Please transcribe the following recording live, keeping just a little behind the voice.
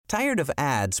Tired of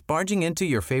ads barging into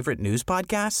your favorite news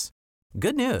podcasts?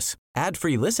 Good news.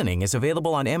 Ad-free listening is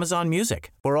available on Amazon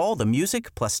Music for all the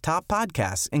music plus top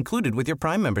podcasts included with your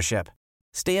Prime membership.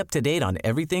 Stay up to date on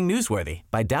everything newsworthy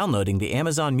by downloading the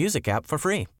Amazon Music app for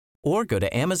free or go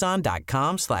to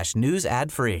amazon.com/news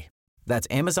ad free. That's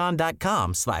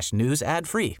amazon.com/news ad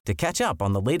free to catch up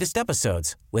on the latest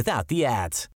episodes without the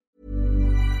ads.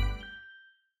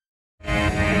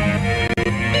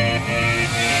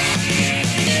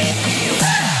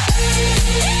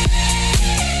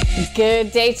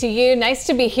 Good day to you. Nice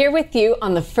to be here with you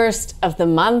on the first of the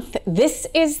month. This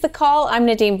is The Call. I'm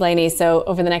Nadine Blaney. So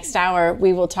over the next hour,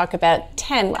 we will talk about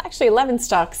 11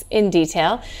 stocks in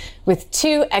detail with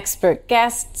two expert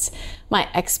guests. My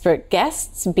expert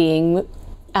guests being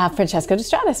Francesco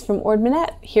D'Estratis from Ord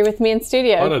Minnett here with me in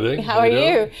studio. Hi, Nadine. How are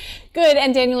you? Good.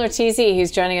 And Daniel Ortiz,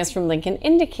 who's joining us from Lincoln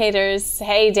Indicators.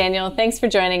 Hey, Daniel, thanks for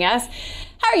joining us.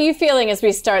 How are you feeling as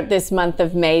we start this month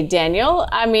of May, Daniel?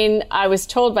 I mean, I was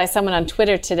told by someone on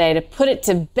Twitter today to put it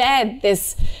to bed,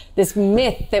 this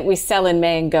myth that we sell in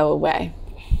May and go away.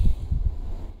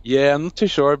 Yeah, I'm not too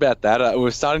sure about that. We're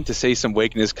starting to see some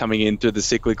weakness coming in through the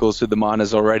cyclicals, through the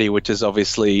miners already, which is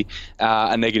obviously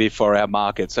a negative for our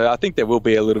market. So I think there will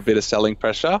be a little bit of selling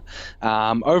pressure.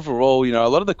 Overall, a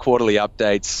lot of the quarterly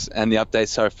updates and the updates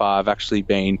so far have actually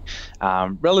been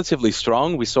relatively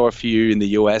strong. We saw a few in the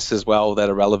US as well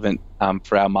that are relevant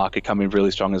for our market come in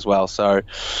really strong as well. So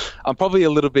I'm probably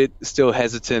a little bit still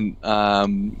hesitant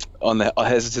on the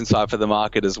hesitant side for the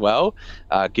market as well,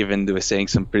 given that we're seeing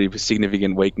some pretty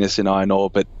significant weakness in iron ore.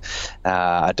 But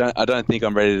I don't think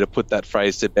I'm ready to put that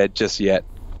phrase to bed just yet.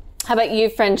 How about you,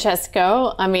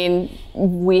 Francesco? I mean,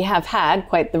 we have had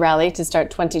quite the rally to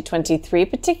start 2023,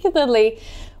 particularly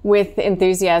with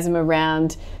enthusiasm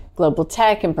around global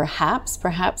tech and perhaps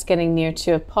getting near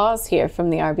to a pause here from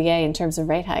the RBA in terms of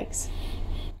rate hikes.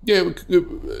 Yeah,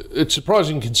 it's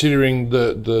surprising considering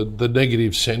the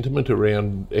negative sentiment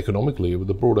around economically with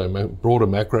the broader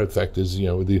macro factors,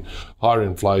 with the higher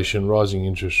inflation, rising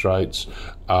interest rates,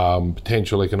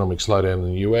 potential economic slowdown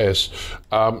in the US.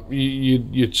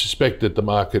 You'd suspect that the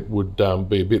market would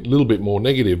be a little bit more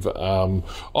negative. I'm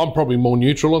probably more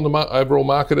neutral on the overall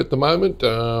market at the moment.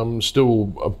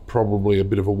 Still probably a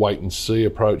bit of a wait and see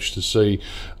approach to see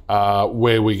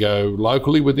where we go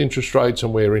locally with interest rates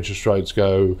and where interest rates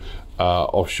go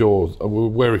offshore.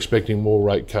 We're expecting more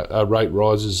rate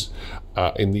rises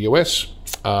in the US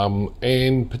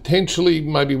and potentially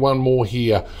maybe one more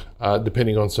here,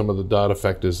 depending on some of the data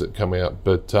factors that come out.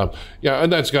 But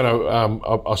and that's going to,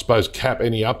 I suppose, cap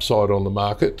any upside on the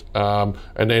market. And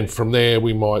then from there,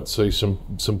 we might see some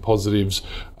positives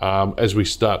as we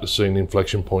start to see an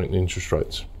inflection point in interest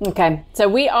rates. Okay, so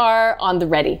we are on the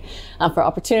ready for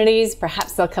opportunities.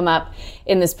 Perhaps they'll come up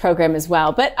in this program as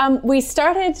well. But we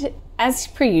started, as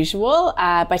per usual,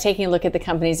 by taking a look at the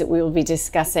companies that we will be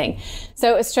discussing.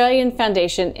 So Australian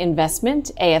Foundation Investment,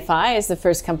 AFI, is the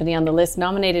first company on the list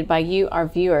nominated by you, our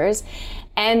viewers.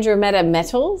 Andromeda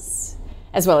Metals,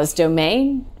 as well as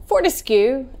Domain,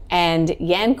 Fortescue, and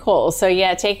Yancoal. So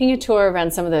yeah, taking a tour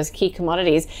around some of those key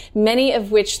commodities, many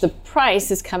of which the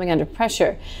price is coming under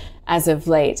pressure as of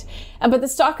late. But the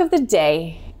stock of the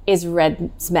day is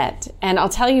ResMed, and I'll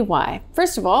tell you why.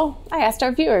 First of all, I asked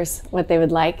our viewers what they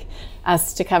would like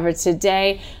us to cover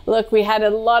today. Look, we had a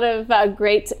lot of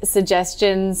great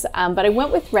suggestions, but I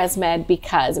went with ResMed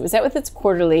because it was out with its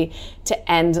quarterly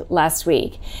to end last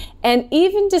week. And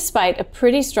even despite a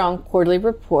pretty strong quarterly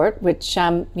report, which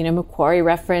Macquarie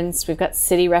referenced, we've got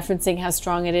Citi referencing how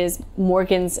strong it is,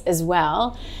 Morgan's as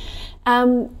well,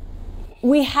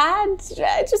 we had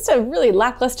just a really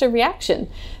lackluster reaction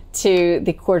to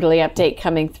the quarterly update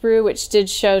coming through, which did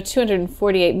show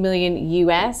 248 million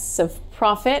US of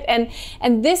profit.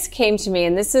 And this came to me,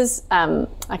 and this is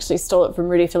actually stole it from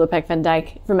Rudy Philippek van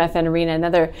Dijk from FN Arena,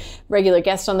 another regular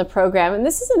guest on the program. And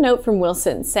this is a note from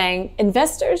Wilson saying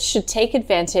investors should take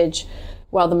advantage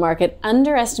while the market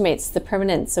underestimates the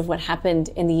permanence of what happened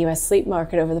in the US sleep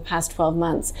market over the past 12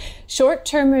 months.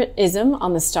 Short-termism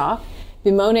on the stock,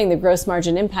 bemoaning the gross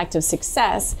margin impact of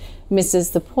success,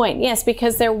 misses the point. Yes,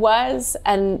 because there was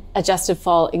an adjusted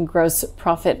fall in gross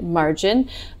profit margin,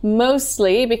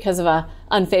 mostly because of a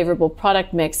unfavorable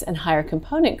product mix and higher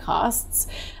component costs.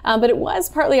 But it was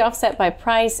partly offset by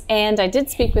price. And I did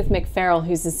speak with Mick Farrell,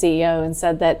 who's the CEO, and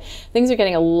said that things are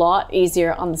getting a lot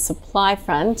easier on the supply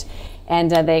front. And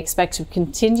they expect to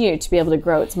continue to be able to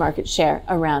grow its market share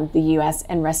around the US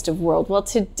and rest of the world. Well,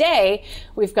 today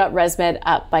we've got ResMed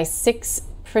up by 6%.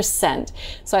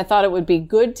 So I thought it would be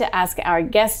good to ask our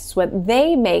guests what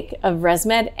they make of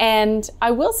ResMed. And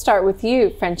I will start with you,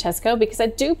 Francesco, because I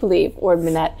do believe Ord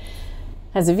Minnett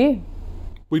has a view.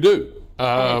 We do.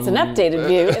 It's an updated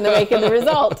view in the wake of the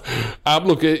result.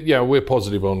 Look, we're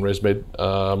positive on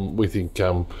ResMed. We think,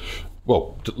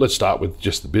 let's start with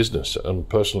just the business.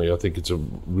 Personally, I think it's a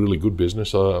really good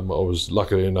business. I was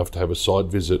lucky enough to have a site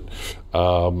visit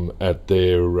at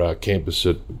their campus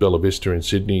at Bella Vista in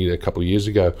Sydney a couple of years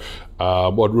ago.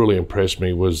 What really impressed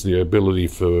me was the ability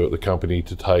for the company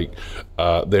to take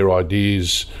their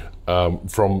ideas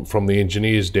from the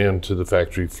engineers down to the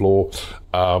factory floor,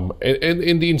 and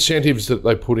the incentives that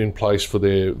they put in place for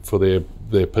their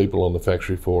people on the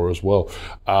factory floor as well.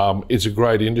 It's a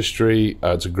great industry.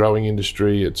 It's a growing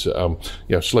industry. It's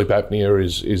sleep apnea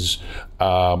is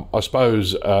I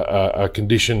suppose a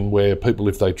condition where people,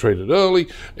 if they treat it early,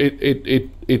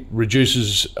 it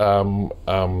reduces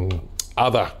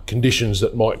other conditions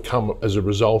that might come as a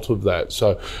result of that.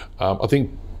 So I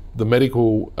think the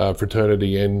medical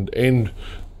fraternity and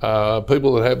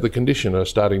people that have the condition are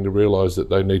starting to realise that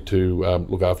they need to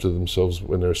look after themselves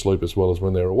when they're asleep as well as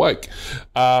when they're awake.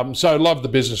 So love the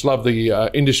business, love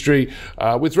the industry.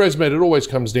 With ResMed, it always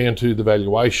comes down to the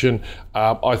valuation.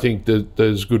 I think that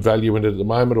there's good value in it at the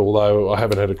moment, although I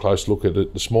haven't had a close look at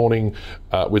it this morning.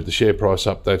 With the share price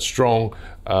up that strong,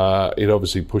 it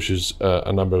obviously pushes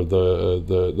a number of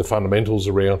the fundamentals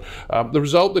around. The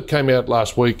result that came out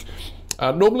last week,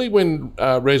 normally when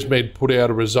ResMed put out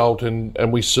a result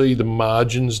and we see the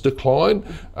margins decline,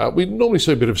 we normally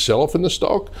see a bit of sell-off in the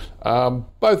stock.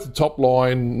 Both the top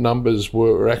line numbers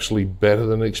were actually better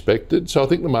than expected, so I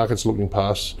think the market's looking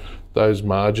past those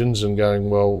margins and going,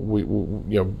 well,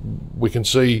 we can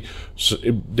see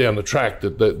down the track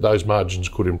that those margins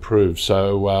could improve.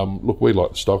 So look, we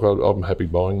like the stock. I'm happy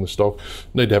buying the stock.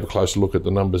 Need to have a closer look at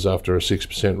the numbers after a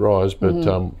 6% rise, but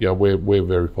we're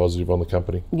very positive on the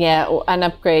company. Yeah, an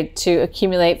upgrade to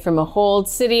accumulate from a hold.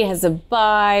 Citi has a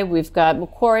buy. We've got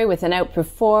Macquarie with an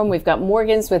outperform. We've got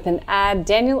Morgans with an add.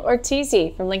 Daniel Ortiz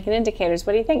from Lincoln Indicators.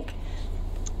 What do you think?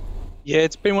 Yeah,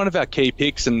 it's been one of our key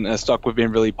picks and a stock we've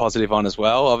been really positive on as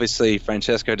well. Obviously,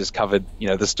 Francesco just covered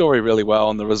the story really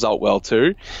well and the result well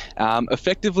too.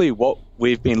 Effectively, what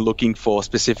we've been looking for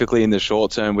specifically in the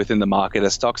short term within the market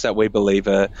are stocks that we believe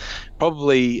are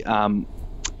probably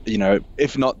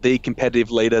if not the competitive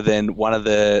leader, then one of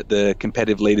the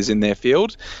competitive leaders in their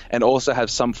field, and also have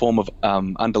some form of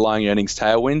underlying earnings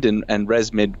tailwind, and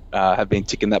ResMed have been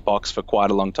ticking that box for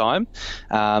quite a long time.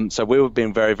 So we've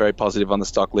been very, very positive on the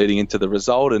stock leading into the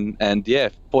result, and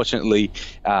fortunately,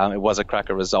 it was a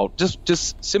cracker result.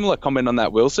 Just similar comment on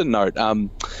that Wilson note.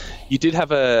 You did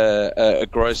have a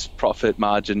gross profit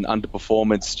margin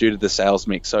underperformance due to the sales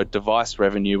mix. So device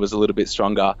revenue was a little bit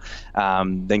stronger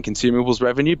than consumables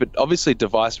revenue, but obviously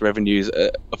device revenue is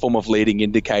a form of leading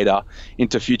indicator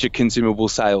into future consumable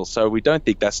sales. So we don't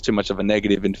think that's too much of a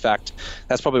negative. In fact,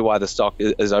 that's probably why the stock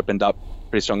has opened up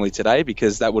pretty strongly today,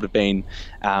 because that would have been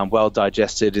well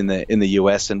digested in the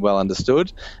US and well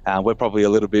understood. We're probably a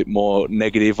little bit more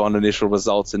negative on initial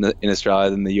results in Australia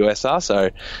than the US are. So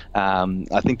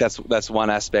I think that's one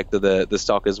aspect of the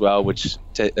stock as well, which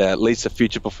leads to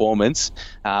future performance.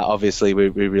 Obviously, we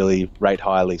really rate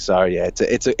highly. So yeah,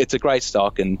 it's a great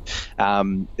stock, and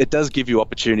it does give you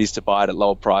opportunities to buy it at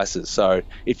lower prices. So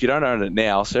if you don't own it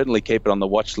now, certainly keep it on the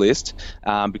watch list,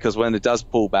 because when it does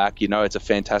pull back, it's a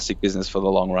fantastic business for the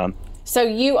long run. So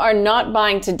you are not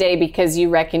buying today because you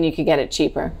reckon you could get it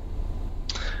cheaper?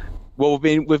 Well,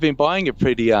 we've been buying it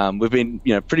pretty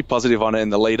pretty positive on it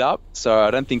in the lead up. So I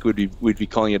don't think we'd be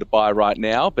calling it a buy right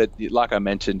now. But like I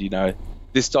mentioned,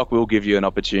 this stock will give you an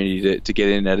opportunity to get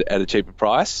in at a cheaper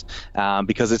price,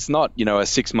 because it's not a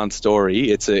 6-month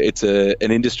story. It's an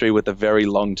industry with a very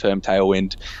long-term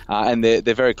tailwind, and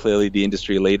they're very clearly the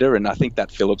industry leader. And I think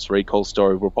that Philips recall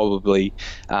story will probably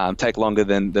take longer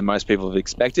than most people have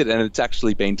expected, and it's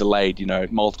actually been delayed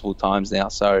multiple times now.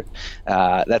 So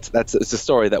it's a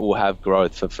story that will have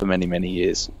growth for many, many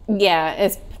years. Yeah,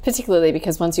 it's particularly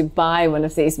because once you buy one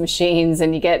of these machines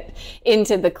and you get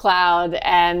into the cloud,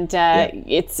 and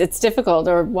it's difficult,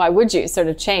 or why would you sort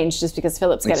of change just because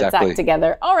Philips got its act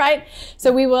together? All right,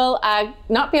 so we will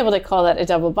not be able to call that a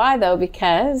double buy though,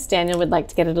 because Daniel would like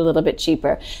to get it a little bit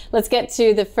cheaper. Let's get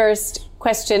to the first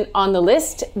question on the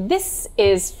list. This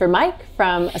is for Mike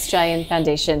from Australian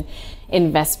Foundation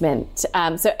Investment.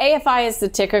 So AFI is the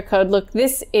ticker code. Look,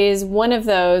 this is one of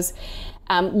those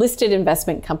listed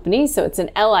investment companies. So it's an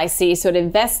LIC, so it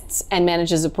invests and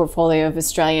manages a portfolio of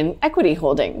Australian equity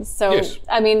holdings. So, yes.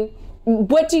 I mean,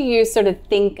 what do you sort of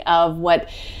think of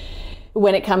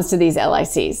when it comes to these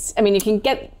LICs? I mean, you can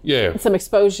get some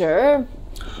exposure.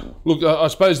 Look, I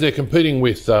suppose they're competing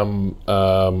with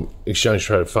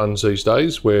exchange-traded funds these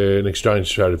days, where an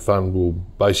exchange-traded fund will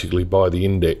basically buy the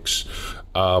index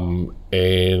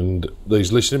And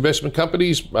these listed investment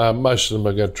companies, most of them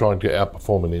are going to try and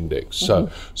outperform an index. So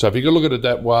if you can look at it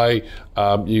that way,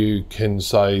 you can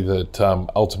say that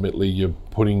ultimately you're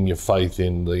putting your faith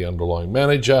in the underlying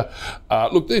manager.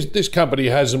 Look, this company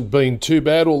hasn't been too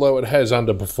bad, although it has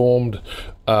underperformed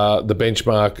the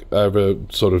benchmark over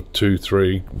sort of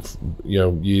 2-3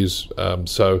 years.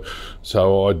 So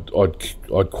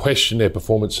I'd question their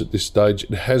performance at this stage.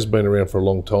 It has been around for a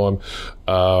long time.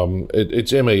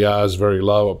 Its MER is very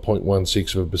low at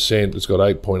 0.16%. It's got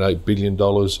 $8.8 billion.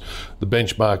 The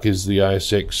benchmark is the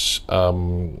ASX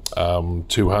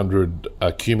 200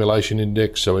 accumulation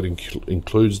index, so it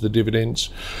includes the dividends.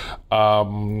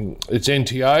 Its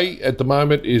NTA at the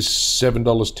moment is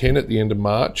 $7.10 at the end of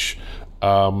March,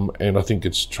 and I think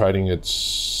it's trading at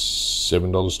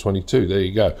 $7.22. There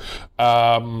you go.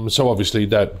 So obviously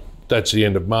that's the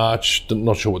end of March.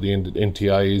 Not sure what the end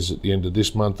NTA is at the end of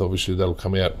this month. Obviously that'll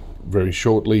come out very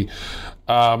shortly.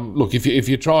 Look, if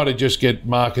you're trying to just get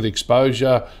market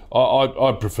exposure,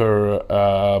 I prefer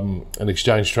an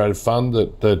exchange traded fund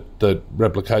that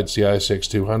replicates the ASX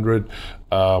 200.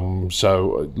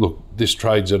 So look, this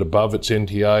trades at above its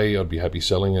NTA. I'd be happy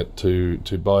selling it to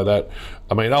buy that.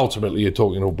 I mean, ultimately you're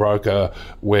talking to a broker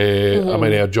where, I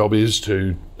mean, our job is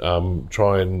to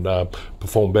try and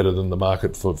perform better than the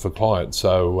market for clients.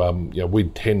 So we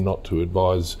tend not to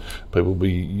advise people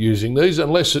be using these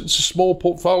unless it's a small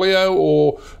portfolio,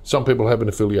 or some people have an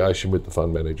affiliation with the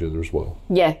fund manager as well.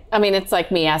 Yeah, I mean, it's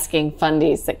like me asking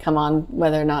fundies that come on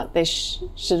whether or not they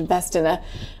should invest in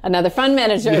another fund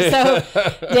manager. Yeah.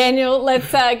 So, Daniel,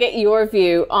 let's get your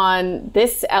view on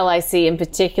this LIC in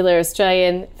particular,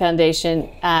 Australian Foundation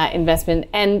Investment,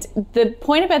 and the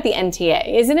point about the NTA.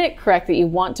 Isn't it correct that you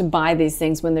want to buy these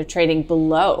things when they're trading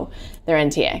below their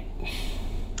NTA?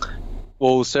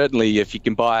 Well, certainly if you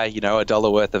can buy,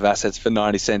 $1 worth of assets for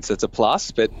 90 cents, that's a plus.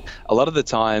 But a lot of the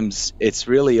times it's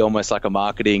really almost like a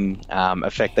marketing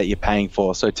effect that you're paying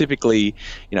for. So typically,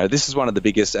 this is one of the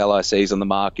biggest LICs on the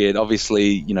market.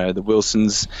 Obviously, the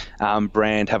Wilson's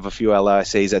brand have a few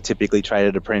LICs that typically trade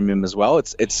at a premium as well.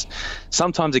 It's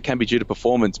sometimes it can be due to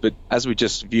performance, but as we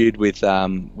just viewed with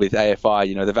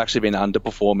AFI, they've actually been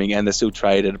underperforming and they still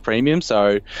trade at a premium.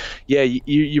 So yeah,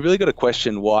 you really got to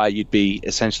question why you'd be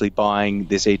essentially buying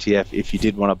this ETF if you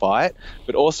did want to buy it,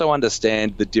 but also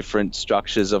understand the different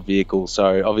structures of vehicles.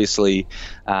 So obviously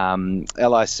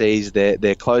LICs,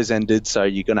 they're close-ended, so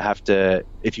you're going to have to,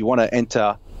 if you want to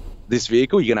enter this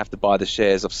vehicle, you're going to have to buy the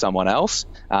shares of someone else,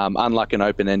 unlike an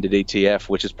open-ended ETF,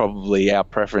 which is probably our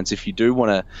preference. If you do want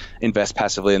to invest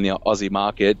passively in the Aussie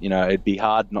market, it'd be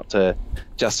hard not to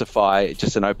justify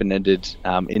just an open-ended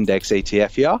index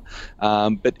ETF here.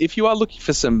 But if you are looking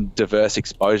for some diverse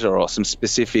exposure or some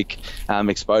specific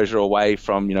exposure away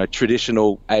from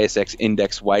traditional ASX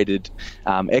index-weighted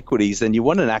equities, then you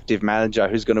want an active manager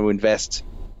who's going to invest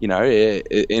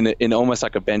in almost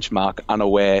like a benchmark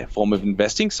unaware form of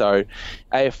investing. So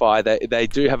AFI, they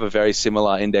do have a very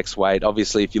similar index weight.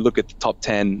 Obviously, if you look at the top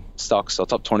 10 stocks or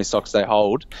top 20 stocks they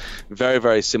hold, very,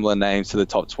 very similar names to the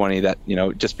top 20 that,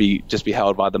 just be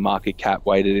held by the market cap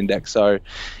weighted index. So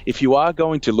if you are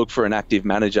going to look for an active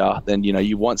manager, then,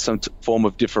 you want some form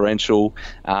of differential.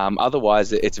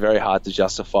 Otherwise, it's very hard to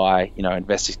justify,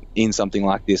 investing in something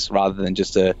like this rather than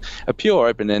just a pure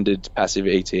open-ended passive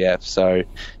ETF. So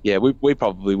yeah, we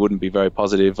probably wouldn't be very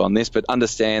positive on this, but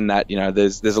understand that,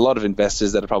 there's a lot of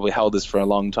investors that have probably held this for a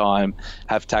long time,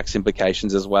 have tax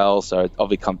implications as well. So it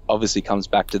obviously comes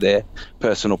back to their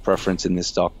personal preference in this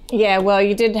stock. Yeah, well,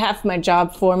 you did half my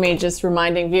job for me, just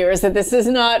reminding viewers that this is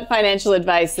not financial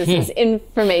advice. This is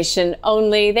information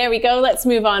only. There we go. Let's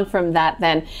move on from that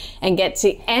then and get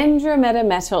to Andromeda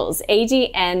Metals.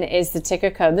 ADN is the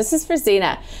ticker code. This is for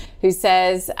Zena, who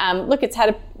says, look, it's had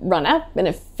a run up and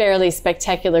a fairly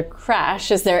spectacular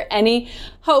crash. Is there any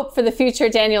hope for the future?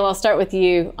 Daniel, I'll start with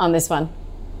you on this one.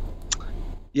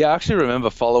 Yeah, I actually remember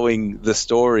following the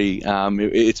story.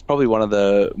 It's probably one of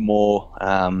the more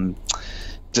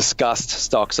discussed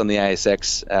stocks on the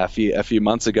ASX a few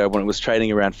months ago when it was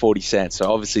trading around 40 cents,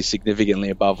 so obviously significantly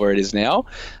above where it is now.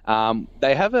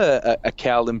 They have a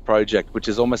kaolin project, which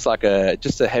is almost like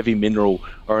just a heavy mineral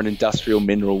or an industrial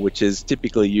mineral, which is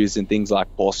typically used in things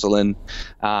like porcelain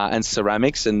and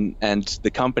ceramics, and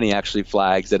the company actually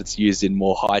flags that it's used in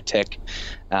more high-tech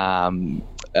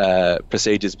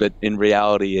procedures, but in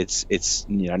reality it's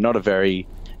not a very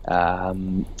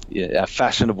a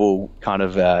fashionable kind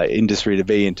of industry to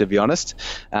be in, to be honest.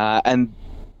 And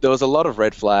there was a lot of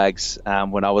red flags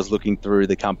when I was looking through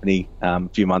the company a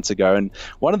few months ago, and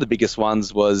one of the biggest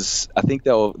ones was I think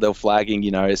they were flagging,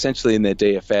 essentially in their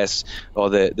DFS or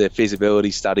their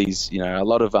feasibility studies, a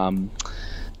lot of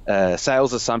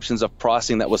sales assumptions of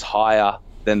pricing that was higher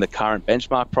than the current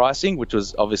benchmark pricing, which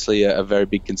was obviously a very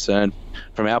big concern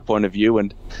from our point of view.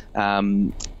 And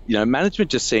management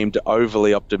just seemed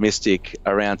overly optimistic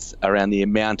around the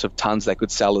amount of tons they could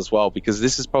sell as well, because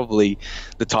this is probably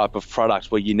the type of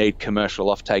product where you need commercial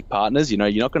offtake partners.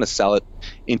 You're not going to sell it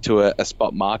into a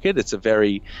spot market. It's a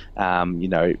very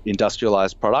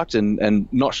industrialized product, and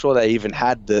not sure they even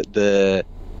had the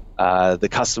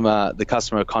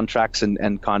customer contracts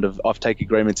and kind of offtake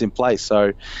agreements in place.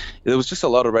 So there was just a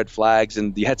lot of red flags,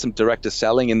 and you had some director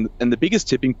selling. And the biggest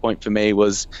tipping point for me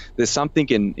was there's something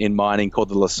in mining called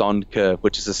the Lassonde curve,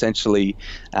 which is essentially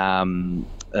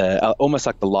almost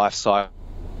like the life cycle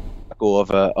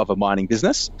of a mining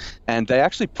business. And they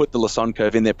actually put the Lassonde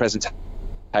curve in their presentation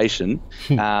and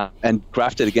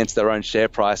graphed it against their own share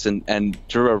price and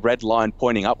drew a red line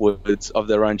pointing upwards of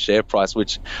their own share price,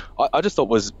 which I just thought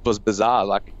was bizarre.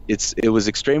 Like it was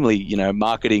extremely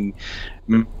marketing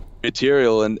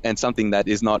material and something that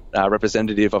is not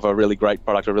representative of a really great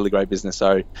product, a really great business.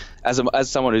 So as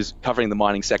someone who's covering the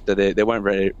mining sector, there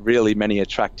weren't really many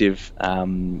attractive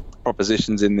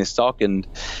propositions in this stock, and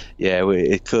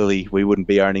clearly we wouldn't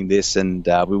be owning this, and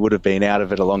we would have been out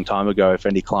of it a long time ago if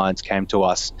any clients came to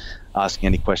us asking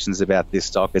any questions about this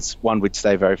stock. It's one we'd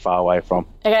stay very far away from.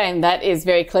 Again, that is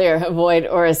very clear, avoid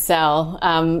or a sell.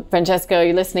 Francesco,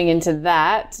 you're listening into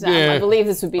that. I believe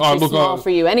this would be too small for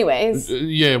you anyways.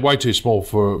 Way too small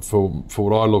for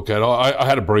what I look at. I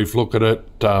had a brief look at it.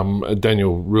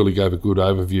 Daniel really gave a good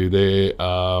overview there.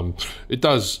 It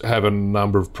does have a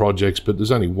number of projects, but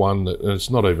there's only one, and it's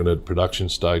not even at production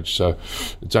stage, so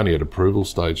it's only at approval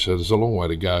stage, so there's a long way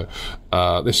to go.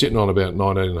 They're sitting on about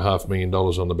 $19.5 million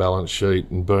on the balance sheet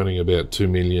and burning about $2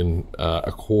 million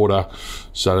a quarter.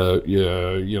 So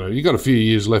you got a few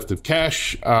years left of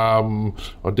cash. I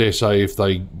dare say if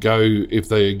they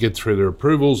get through their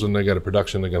approvals and they go to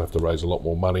production, they're going to have to raise a lot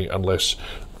more money unless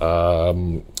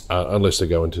they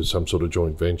go into some sort of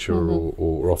joint venture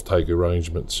or offtake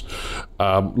arrangements.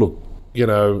 Look,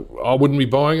 I wouldn't be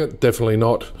buying it, definitely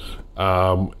not.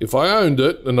 If I owned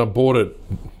it and I bought it,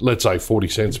 let's say 40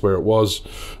 cents where it was,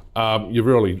 you've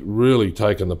really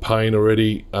taken the pain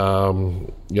already.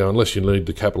 Unless you need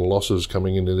the capital losses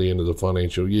coming into the end of the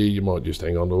financial year, you might just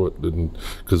hang on to it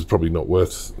because it's probably not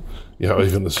worth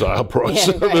even the sale price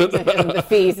of it. The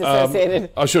fees associated.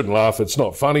 I shouldn't laugh. It's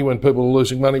not funny when people are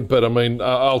losing money, but I mean,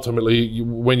 ultimately,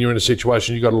 when you're in a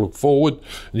situation, you got to look forward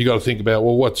and you got to think about,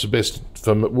 well, what's the best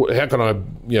for me? How can I,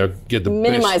 get the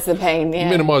minimize the pain?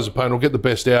 Minimize the pain or get the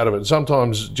best out of it.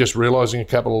 Sometimes just realising a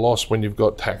capital loss when you've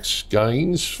got tax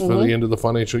gains for the end of the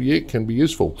financial year can be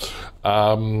useful.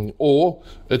 Or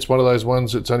it's one of those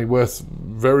ones that's only worth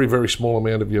very, very small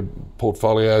amount of your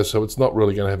portfolio, so it's not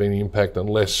really going to have any impact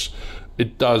unless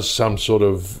it does some sort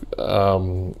of,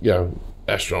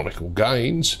 astronomical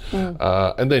gains.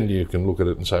 And then you can look at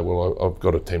it and say, well, I've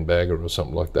got a 10 bagger or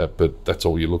something like that, but that's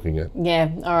all you're looking at. Yeah,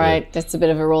 all right. Yeah. That's a bit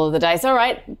of a roll of the dice. All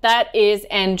right, that is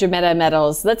Andromeda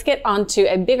Metals. Let's get on to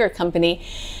a bigger company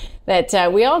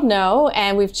that we all know,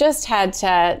 and we've just had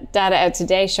data out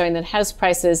today showing that house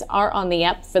prices are on the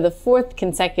up for the fourth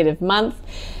consecutive month.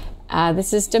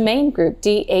 This is Domain Group,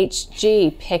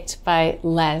 DHG, picked by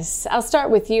Les. I'll start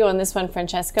with you on this one,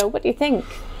 Francesco. What do you think?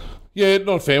 Yeah,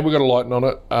 not a fan. We've got a lighten on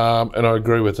it, and I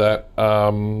agree with that.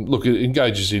 Look, it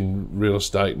engages in real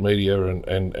estate, media,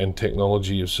 and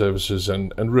technology of services,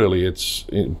 and really it's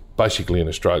basically in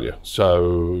Australia.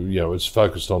 So, it's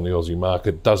focused on the Aussie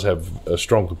market. It does have a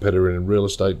strong competitor in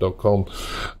realestate.com.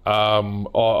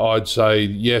 I'd say,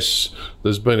 yes,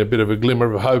 there's been a bit of a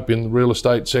glimmer of hope in the real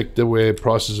estate sector where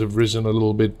prices have risen a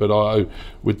little bit, but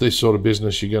with this sort of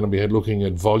business, you're going to be looking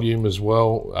at volume as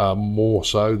well, more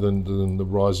so than the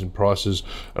rise in prices.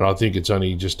 And I think it's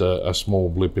only just a small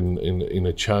blip in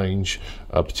a change,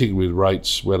 particularly with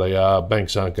rates where they are.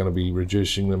 Banks aren't going to be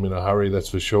reducing them in a hurry, that's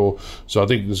for sure. So I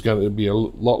think there's going to be a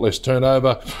lot less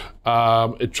turnover.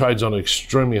 It trades on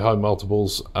extremely high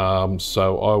multiples,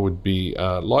 so I would be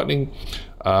lightening.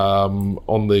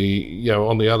 On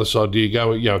the other side, do you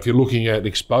go? If you're looking at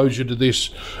exposure to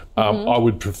this, I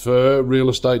would prefer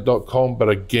realestate.com, but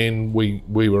again, we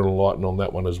were enlightened on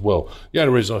that one as well. The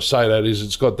only reason I say that is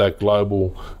it's got that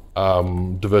global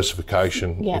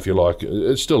diversification, if you like.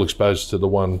 It's still exposed to the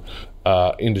one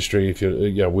industry if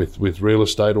with real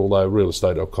estate, although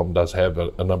realestate.com does have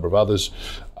a number of others.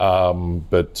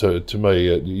 But to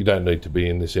me, you don't need to be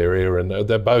in this area, and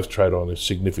they both trade on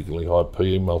significantly high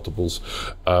PE multiples,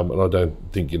 and I don't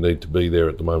think you need to be there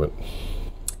at the moment.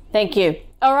 Thank you.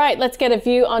 All right, let's get a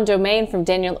view on Domain from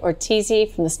Daniel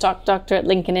Ortizi from the Stock Doctor at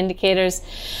Lincoln Indicators.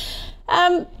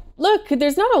 Look,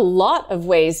 there's not a lot of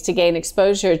ways to gain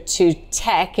exposure to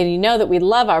tech, and you know that we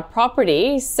love our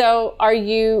property. So are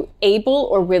you able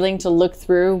or willing to look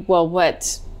through,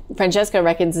 what Francesco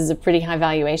reckons is a pretty high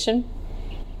valuation?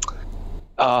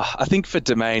 I think for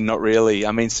Domain, not really.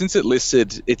 I mean, since it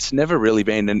listed, it's never really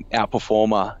been an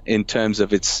outperformer in terms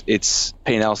of its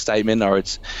P&L statement or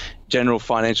its general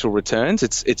financial returns.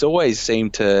 It's always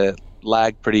seemed to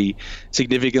lag pretty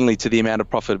significantly to the amount of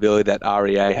profitability that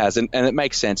REA has, and it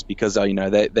makes sense because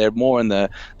they're more in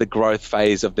the growth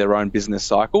phase of their own business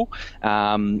cycle,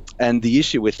 and the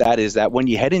issue with that is that when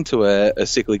you head into a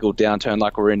cyclical downturn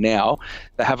like we're in now,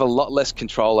 they have a lot less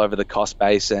control over the cost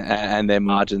base and their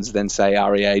margins than say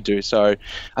REA do. So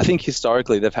I think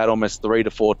historically they've had almost 3 to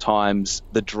 4 times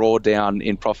the drawdown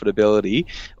in profitability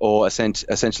or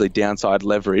essentially downside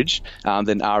leverage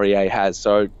than REA has.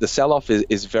 So the sell-off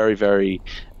is very, very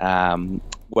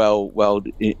well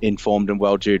informed and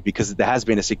well due, because there has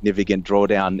been a significant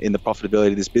drawdown in the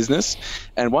profitability of this business.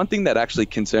 And one thing that actually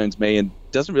concerns me and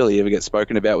doesn't really ever get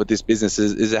spoken about with this business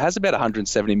is it has about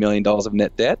 $170 million of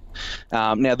net debt.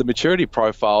 Now the maturity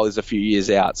profile is a few years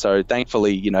out, so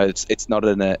thankfully it's not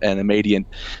an immediate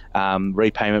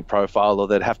repayment profile, or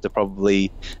they'd have to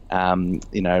probably refinance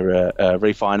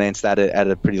that at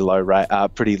a pretty low rate,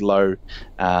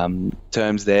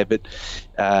 terms there. But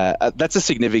that's a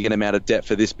significant amount of debt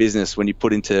for this business when you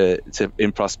put in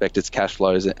prospect its cash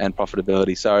flows and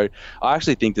profitability. So I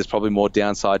actually think there's probably more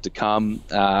downside to come.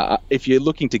 If you're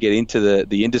looking to get into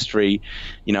the industry,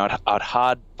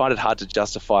 I'd find it hard to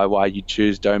justify why you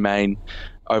choose Domain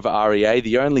over REA.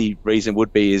 The only reason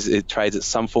would be is it trades at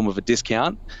some form of a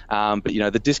discount, but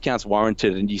the discount's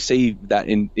warranted, and you see that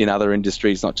in other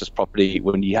industries, not just property,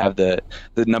 when you have the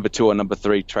number 2 or number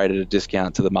 3 trade at a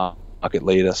discount to the market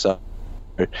leader. So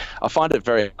I find it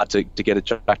very hard to get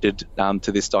attracted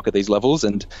to this stock at these levels,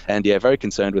 and very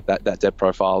concerned with that debt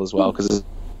profile as well, because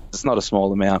it's not a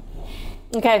small amount.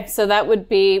 Okay, so that would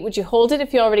you hold it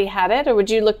if you already had it, or would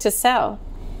you look to sell?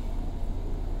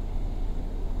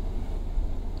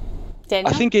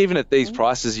 Daniel? I think even at these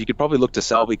prices, you could probably look to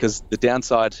sell, because the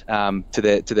downside to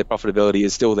their profitability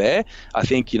is still there. I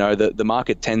think the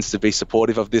market tends to be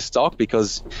supportive of this stock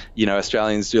because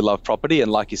Australians do love property,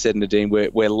 and like you said, Nadine,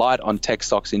 we're light on tech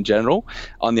stocks in general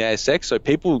on the ASX, so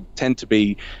people tend to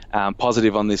be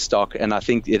positive on this stock, and I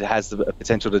think it has the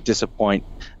potential to disappoint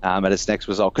at its next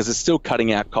result, because it's still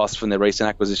cutting out costs from their recent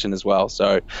acquisition as well.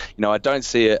 So I don't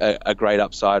see a great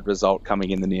upside result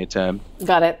coming in the near term.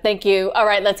 Got it. Thank you. All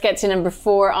right, let's get to number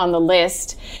 4 on the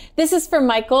list. This is for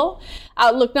Michael.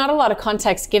 Look, not a lot of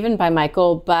context given by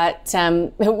Michael, but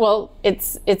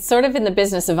it's sort of in the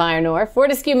business of iron ore.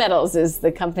 Fortescue Metals is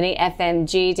the company,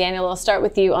 FMG. Daniel, I'll start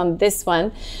with you on this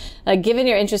one, given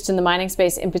your interest in the mining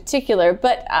space in particular,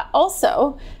 but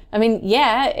also,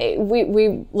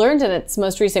 we learned in its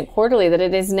most recent quarterly that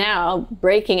it is now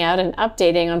breaking out and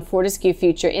updating on Fortescue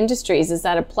Future Industries. Is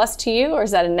that a plus to you, or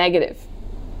is that a negative?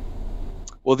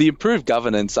 Well, the improved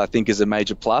governance, I think, is a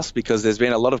major plus, because there's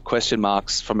been a lot of question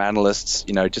marks from analysts,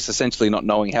 just essentially not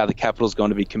knowing how the capital is going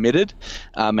to be committed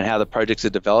and how the projects are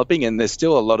developing. And there's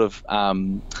still a lot of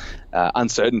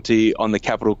uncertainty on the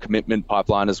capital commitment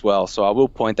pipeline as well. So I will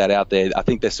point that out there. I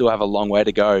think they still have a long way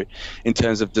to go in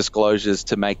terms of disclosures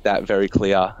to make that very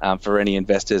clear for any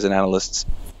investors and analysts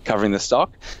covering the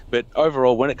stock. But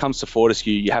overall, when it comes to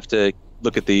Fortescue, you have to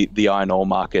look at the iron ore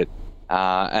market.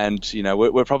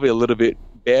 We're probably a little bit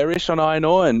bearish on iron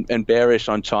ore and bearish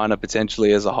on China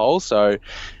potentially as a whole. So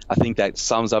I think that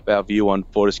sums up our view on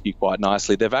Fortescue quite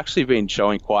nicely. They've actually been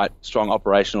showing quite strong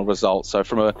operational results. So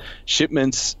from a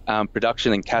shipments,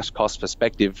 production and cash cost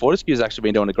perspective, Fortescue has actually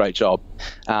been doing a great job.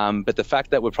 But the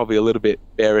fact that we're probably a little bit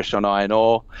bearish on iron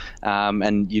ore,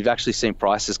 and you've actually seen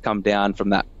prices come down from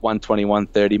that 120,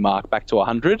 130 mark back to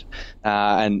 100,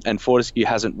 and Fortescue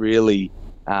hasn't really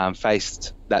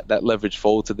faced that leverage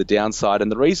fall to the downside. And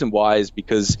the reason why is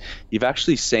because you've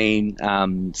actually seen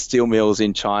steel mills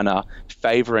in China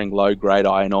favouring low-grade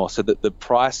iron ore, so that the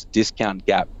price discount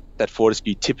gap that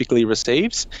Fortescue typically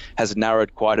receives has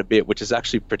narrowed quite a bit, which has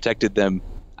actually protected them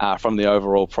from the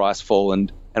overall price fall.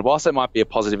 And And whilst that might be a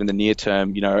positive in the near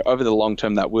term, over the long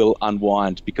term that will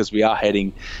unwind because we are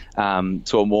heading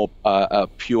to a more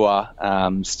pure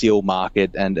steel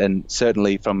market, and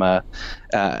certainly from a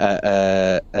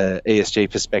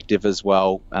ESG perspective as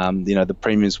well. The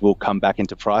premiums will come back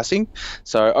into pricing.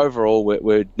 So overall,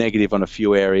 we're negative on a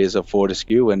few areas of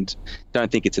Fortescue, and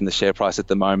don't think it's in the share price at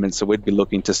the moment. So we'd be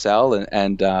looking to sell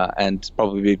and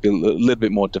probably be a little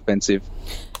bit more defensive.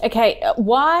 Okay,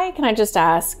 why, can I just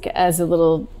ask as a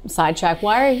little sidetrack,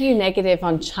 why are you negative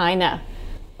on China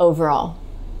overall?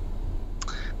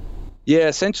 Yeah,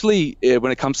 essentially,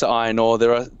 when it comes to iron ore,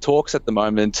 there are talks at the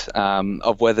moment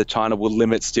of whether China will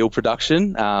limit steel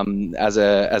production as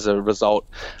a result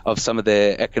of some of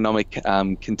their economic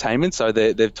containment. So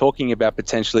they're talking about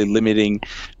potentially limiting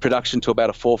production to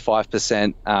about a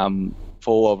 4-5%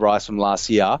 fall of rise from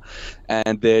last year,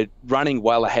 and they're running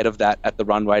well ahead of that at the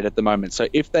run rate at the moment. So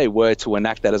if they were to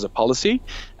enact that as a policy,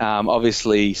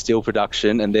 obviously steel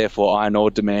production and therefore iron ore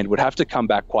demand would have to come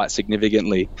back quite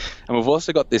significantly. And we've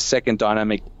also got this second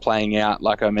dynamic playing out,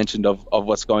 like I mentioned, of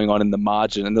what's going on in the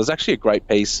margin. And there's actually a great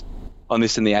piece on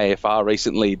this in the AFR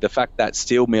recently, the fact that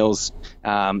steel mills,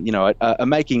 are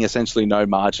making essentially no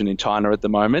margin in China at the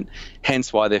moment,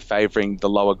 hence why they're favouring the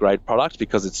lower grade product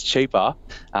because it's cheaper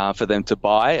for them to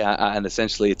buy, and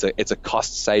essentially it's a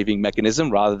cost saving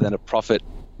mechanism rather than a profit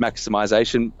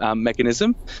maximisation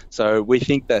mechanism. So we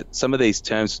think that some of these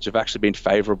terms which have actually been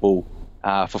favourable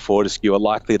for Fortescue are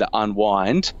likely to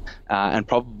unwind and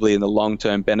probably in the long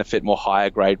term benefit more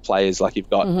higher grade players like you've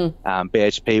got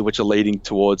BHP, which are leading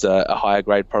towards a higher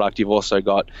grade product. You've also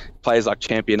got players like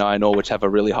Champion Iron Ore, which have a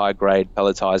really high grade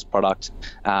pelletized product,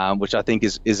 which I think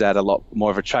is at a lot more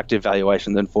of attractive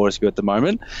valuation than Fortescue at the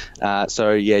moment.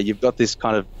 So yeah, you've got this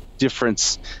kind of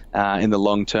difference in the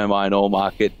long term iron ore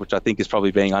market, which I think is probably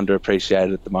being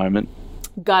underappreciated at the moment.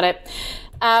 Got it.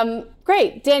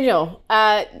 Great. Daniel,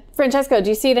 Francesco, do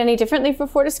you see it any differently for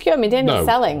Fortescue? I mean, Daniel's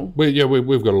selling. We've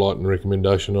got a Lighton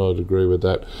recommendation. I'd agree with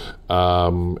that.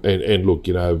 And look,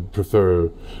 prefer,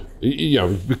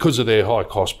 because of their high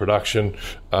cost production,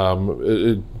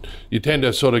 you tend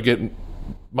to sort of get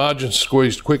margins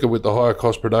squeezed quicker with the higher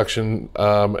cost production,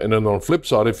 and then on the flip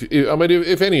side,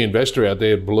 if any investor out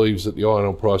there believes that the iron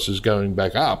ore price is going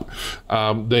back up,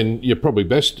 then you're probably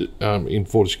best in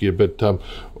Fortescue. But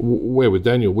we're with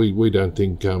Daniel. We don't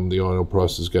think the iron ore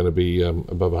price is going to be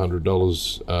above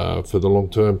 $100 for the long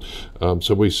term.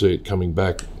 So we see it coming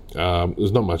back.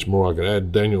 There's not much more I can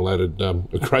add. Daniel added a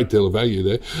great deal of value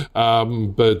there.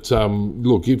 But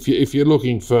look, if you're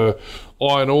looking for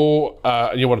iron ore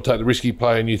and you want to take the risky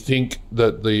play and you think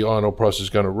that the iron ore price is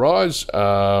going to rise,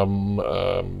 then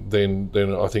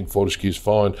I think Fortescue's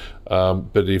fine.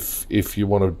 But if you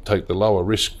want to take the lower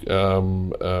risk, we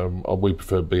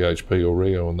prefer BHP or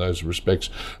Rio in those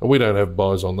respects. And we don't have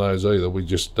buys on those either. We're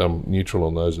just neutral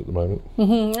on those at the moment.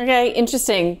 Mm-hmm. Okay,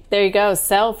 interesting. There you go.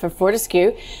 Sell for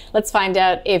Fortescue. Let's find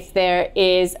out if there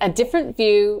is a different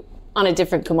view on a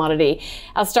different commodity.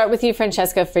 I'll start with you,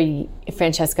 Francesco, for Yancoal.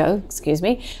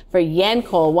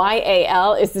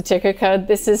 YAL is the ticker code.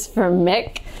 This is for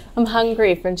Mick. I'm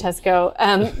hungry, Francesco.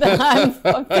 I'm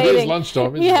It is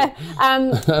lunchtime, isn't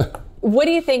it? What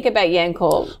do you think about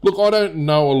Yancoal? Look, I don't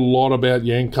know a lot about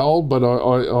Yancoal, but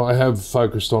I have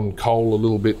focused on coal a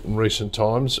little bit in recent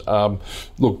times.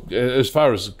 Look, as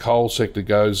far as the coal sector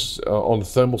goes, on the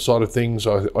thermal side of things,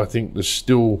 I think there's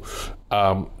still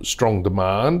strong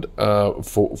demand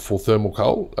for thermal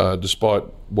coal, despite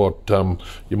what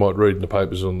you might read in the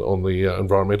papers on the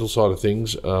environmental side of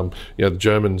things. The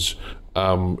Germans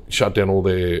shut down all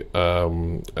their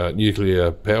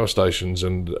nuclear power stations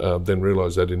and then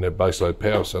realised they didn't have baseload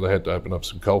power, so they had to open up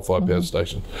some coal-fired power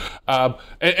stations. And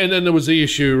then there was the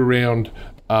issue around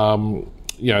the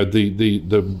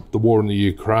war in the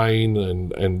Ukraine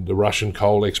and the Russian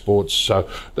coal exports. So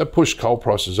that pushed coal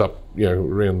prices up,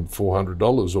 around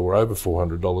 $400 or over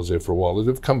 $400 there for a while.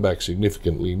 They've come back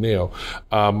significantly now.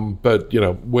 But,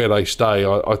 where they stay,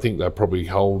 I think they probably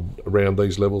hold around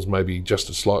these levels, maybe just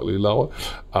a slightly lower.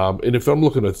 And if I'm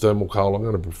looking at thermal coal, I'm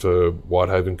going to prefer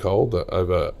Whitehaven coal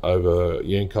over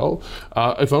Yancoal.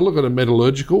 If I look at a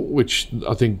metallurgical, which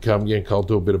I think Yancoal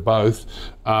do a bit of both,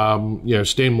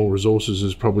 Stanmore Resources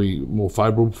is probably more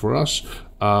favourable for us.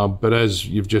 But as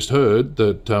you've just heard,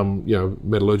 that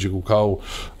metallurgical coal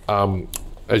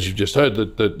as you've just heard,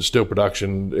 that steel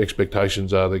production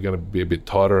expectations are they're going to be a bit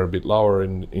tighter and a bit lower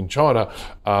in China,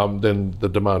 then the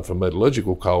demand for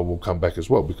metallurgical coal will come back as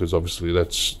well, because obviously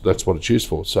that's what it's used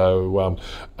for. So,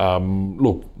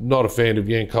 look, not a fan of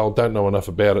Yancoal, don't know enough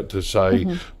about it to say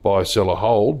buy, sell or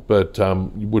hold, but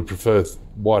would prefer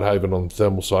Whitehaven on the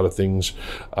thermal side of things.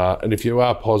 And if you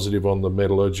are positive on the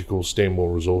metallurgical,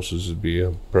 Stanmore Resources would be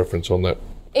a preference on that.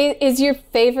 Is your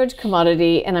favourite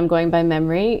commodity, and I'm going by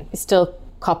memory, still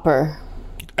copper?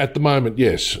 At the moment,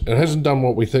 yes. It hasn't done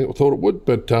what we thought it would,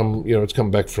 but it's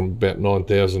come back from about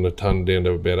 9,000 a tonne down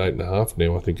to about 8.5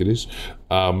 now, I think it is.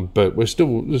 But we're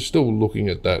still looking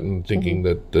at that and thinking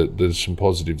that there's some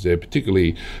positives there,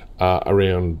 particularly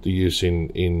around the use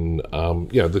in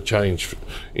the change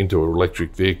into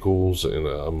electric vehicles and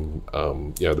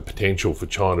the potential for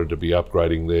China to be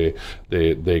upgrading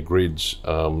their grids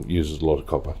uses a lot of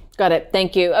copper. Got it.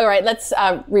 Thank you. All right, let's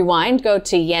rewind, go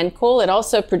to Yancoal. It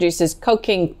also produces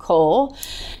coking coal.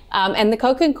 And the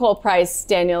coking coal price,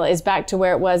 Daniel, is back to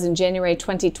where it was in January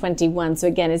 2021. So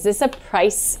again, is this a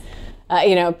price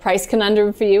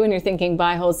conundrum for you when you're thinking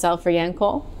buy, hold, sell for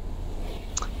Yancoal?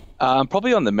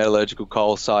 Probably on the metallurgical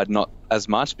coal side, not as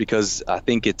much, because I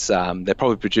think it's they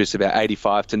probably produce about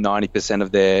 85 to 90%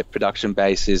 of their production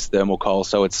base is thermal coal,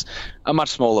 so it's a much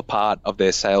smaller part of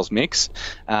their sales mix.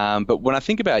 But when I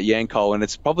think about Yancoal, and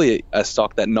it's probably a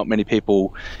stock that not many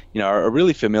people, are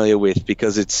really familiar with,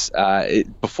 because it's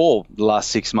before the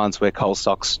last 6 months where coal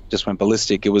stocks just went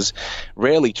ballistic, it was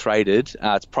rarely traded.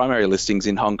 Its primary listings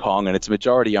in Hong Kong, and it's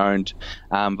majority owned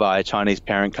by a Chinese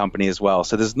parent company as well.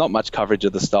 So there's not much coverage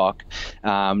of the stock.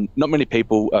 Not many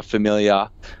people are familiar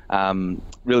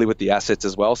really with the assets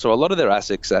as well. So a lot of their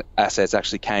assets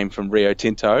actually came from Rio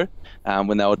Tinto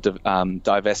when they were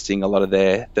divesting a lot of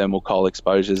their thermal coal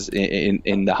exposures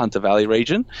in the Hunter Valley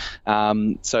region.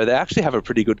 So they actually have a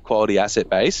pretty good quality asset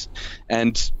base.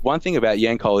 And one thing about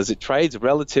Yancoal is it trades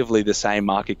relatively the same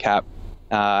market cap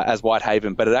as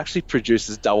Whitehaven, but it actually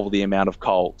produces double the amount of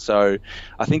coal. So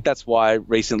I think that's why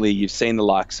recently you've seen the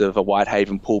likes of a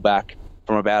Whitehaven pull back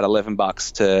from about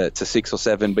 $11 to 6 or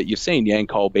 7, but you've seen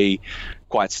Yancoal be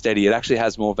quite steady. It actually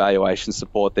has more valuation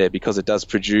support there because it does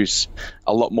produce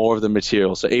a lot more of the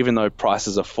material. So even though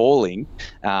prices are falling,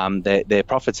 their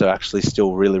profits are actually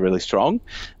still really, really strong.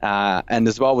 And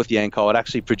as well with Yancoal, it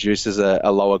actually produces a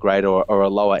lower grade or a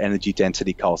lower energy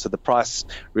density coal. So the price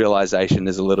realization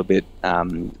is a little bit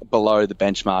below the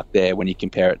benchmark there when you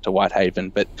compare it to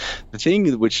Whitehaven. But the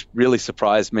thing which really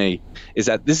surprised me is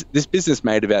that this business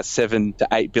made about $7 to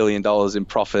 $8 billion in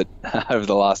profit over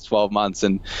the last 12 months,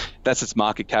 and that's its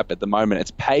market cap at the moment.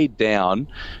 It's paid down,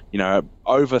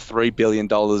 over $3 billion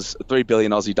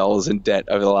Aussie dollars in debt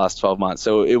over the last 12 months.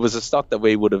 So it was a stock that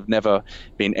we would have never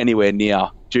been anywhere near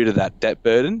due to that debt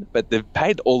burden, but they've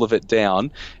paid all of it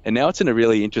down. And now it's in a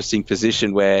really interesting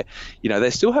position where, they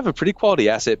still have a pretty quality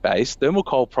asset base. Thermal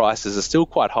coal prices are still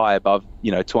quite high, above,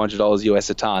 $200 US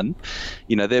a ton.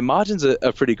 Their margins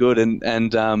are pretty good,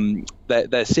 and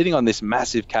they're sitting on this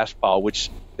massive cash pile,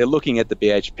 which they're looking at the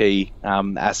BHP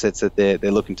assets that they're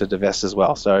looking to divest as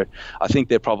well. So I think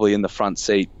they're probably in the front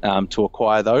seat to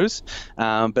acquire those.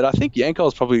 But I think Yancoal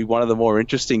is probably one of the more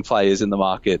interesting players in the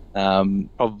market,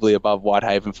 probably above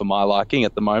Whitehaven for my liking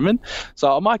at the moment.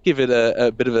 So I might give it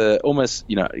a bit of a almost,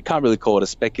 you can't really call it a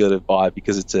speculative buy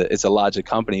because it's a larger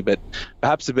company, but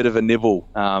perhaps a bit of a nibble,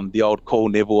 the old call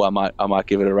nibble. I might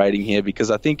give it a rating here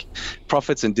because I think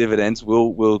profits and dividends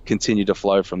will continue to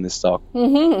flow from this stock.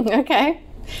 Okay.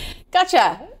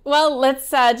 Gotcha. Well,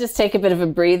 let's just take a bit of a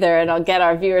breather and I'll get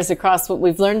our viewers across what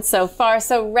we've learned so far.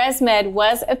 So ResMed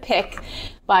was a pick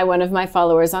by one of my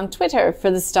followers on Twitter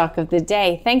for the stock of the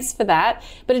day. Thanks for that.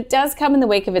 But it does come in the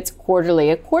wake of its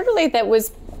quarterly, a quarterly that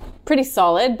was pretty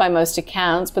solid by most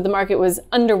accounts, but the market was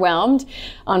underwhelmed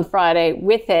on Friday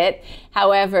with it.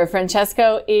 However,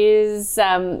 Francesco is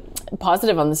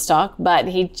positive on the stock, but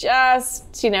he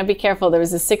just, be careful. There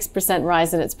was a 6%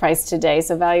 rise in its price today.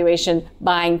 So valuation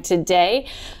buying today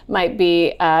might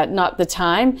be not the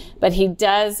time, but he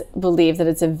does believe that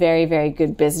it's a very, very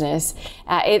good business.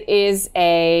 It is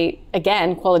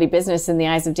again, quality business in the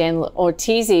eyes of Daniel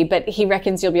Ortiz, but he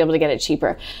reckons you'll be able to get it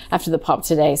cheaper after the pop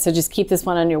today. So just keep this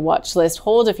one on your watch list.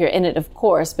 Hold if you're in it, of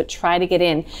course, but try to get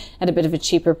in at a bit of a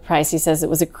cheaper price. He says it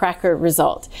was a cracker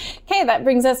result. Okay, that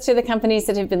brings us to the companies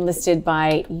that have been listed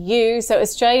by you. So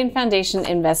Australian Foundation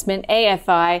Investment,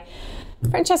 AFI.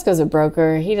 Francesco's a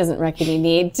broker. He doesn't reckon you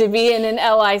need to be in an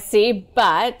LIC,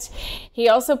 but he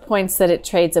also points that it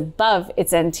trades above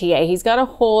its NTA. He's got a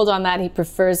hold on that. He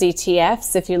prefers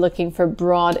ETFs if you're looking for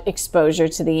broad exposure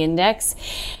to the index.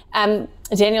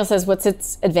 Daniel says, what's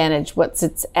its advantage? What's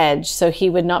its edge? So he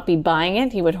would not be buying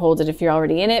it. He would hold it if you're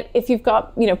already in it. If you've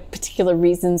got, particular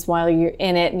reasons why you're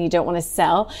in it and you don't want to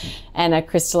sell and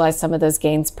crystallize some of those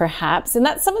gains perhaps. And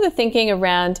that's some of the thinking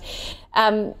around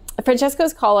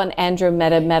Francesco's call on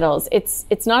Andromeda Metals.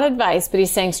 It's not advice, but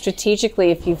he's saying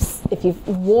strategically, if you've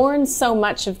worn so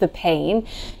much of the pain,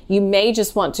 you may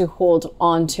just want to hold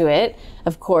on to it.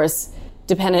 Of course,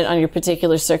 dependent on your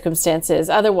particular circumstances.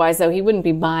 Otherwise, though, he wouldn't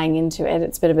be buying into it.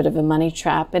 It's been a bit of a money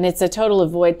trap. And it's a total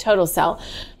avoid, total sell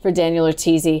for Daniel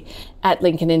Ortiz at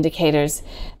Lincoln Indicators.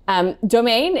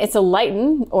 Domain, it's a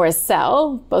lighten or a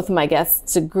sell. Both of my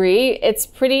guests agree. It's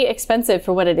pretty expensive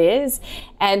for what it is.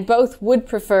 And both would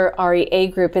prefer REA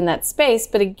Group in that space.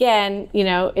 But again,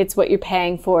 it's what you're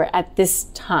paying for at this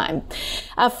time.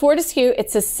 Fortescue,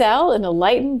 it's a sell and a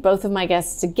lighten. Both of my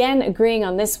guests, again, agreeing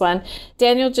on this one.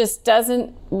 Daniel just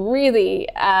doesn't really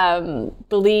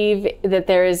believe that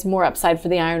there is more upside for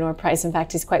the iron ore price. In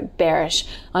fact, he's quite bearish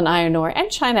on iron ore and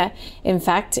China, in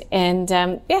fact. And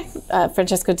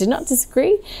Francesco did not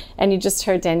disagree. And you just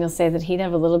heard Daniel say that he'd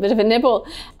have a little bit of a nibble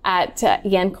at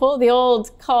Yancoal, the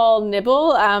old call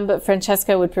nibble. But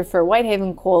Francesco would prefer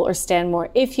Whitehaven Coal or Stanmore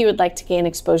if he would like to gain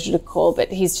exposure to coal. But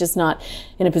he's just not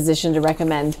in a position to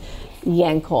recommend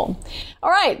Yancoal. All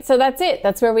right, so that's it.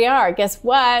 That's where we are. Guess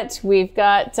what? We've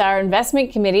got our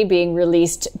investment committee being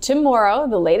released tomorrow.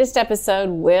 The latest episode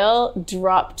will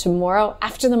drop tomorrow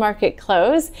after the market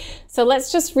close. So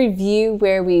let's just review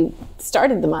where we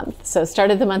started the month. So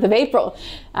started the month of April.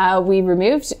 We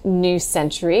removed New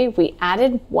Century. We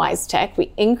added WiseTech.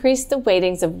 We increased the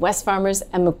weightings of Wesfarmers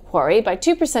and Macquarie by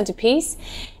 2% apiece.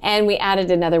 And we added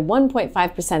another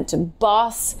 1.5% to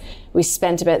Boss. We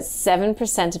spent about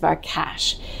 7% of our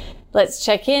cash. Let's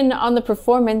check in on the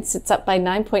performance. It's up by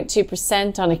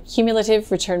 9.2% on a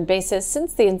cumulative return basis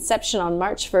since the inception on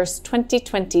March 1st,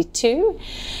 2022.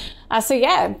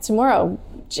 Tomorrow,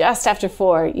 just after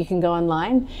 4, you can go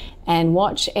online and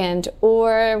watch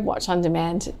or watch on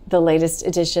demand the latest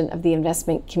edition of the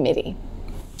Investment Committee.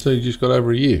 So you just got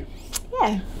over a year.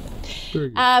 Yeah. Very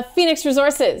good. Phoenix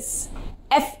Resources.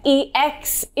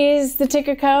 FEX is the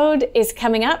ticker code, is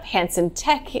coming up. Hansen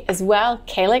Tech as well,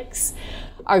 Calix,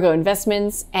 Argo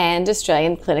Investments, and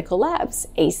Australian Clinical Labs,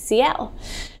 ACL.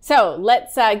 So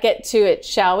let's get to it,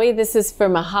 shall we? This is for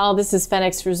Mahal. This is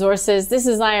Phoenix Resources. This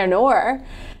is iron ore.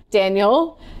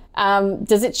 Daniel,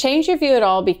 does it change your view at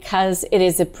all because it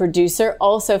is a producer?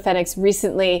 Also, Phoenix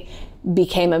recently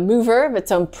became a mover of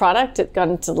its own product. It got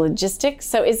into logistics.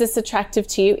 So is this attractive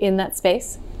to you in that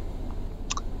space?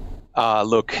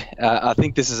 I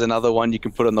think this is another one you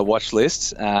can put on the watch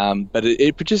list, but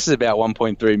it produces about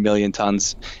 1.3 million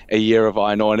tons a year of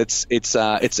iron ore, and it's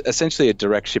essentially a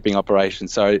direct shipping operation.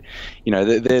 So,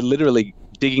 they're literally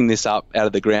digging this up out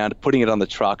of the ground, putting it on the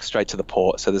truck straight to the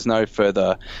port. So there's no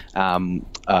further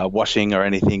washing or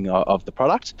anything of the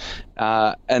product.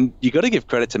 And you got to give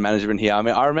credit to management here. I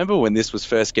mean, I remember when this was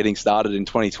first getting started in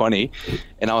 2020,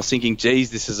 and I was thinking,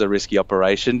 geez, this is a risky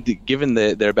operation, given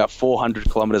they're about 400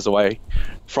 kilometers away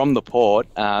from the port,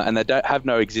 and they don't have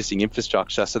no existing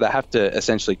infrastructure, so they have to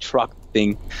essentially truck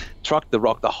the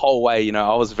rock the whole way.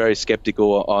 I was very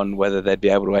skeptical on whether they'd be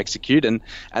able to execute, and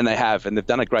they have, and they've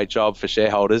done a great job for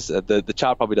shareholders. The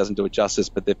chart probably doesn't do it justice,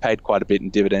 but they've paid quite a bit in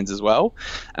dividends as well.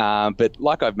 But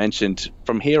like I've mentioned,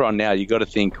 from here on now, you got to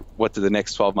think, what do the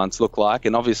next 12 months look like?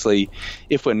 And obviously,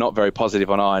 if we're not very positive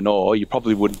on iron ore, you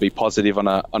probably wouldn't be positive on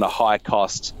a high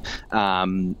cost,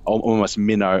 almost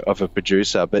minnow of a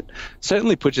producer. But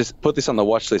certainly put this on the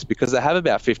watch list, because they have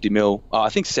about 50 mil, I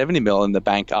think 70 mil in the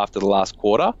bank after the last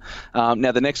quarter.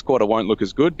 Now the next quarter won't look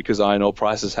as good because iron ore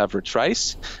prices have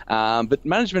retraced, but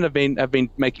management have been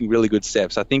making really good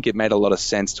steps. I think it made a lot of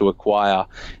sense to acquire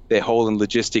their haul and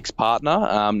logistics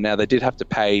partner. Now they did have to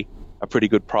pay a pretty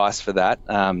good price for that,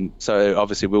 so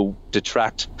obviously will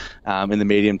detract in the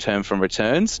medium term from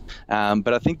returns,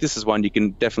 but I think this is one you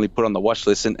can definitely put on the watch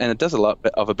list, and it does a lot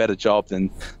of a better job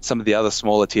than some of the other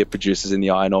smaller tier producers in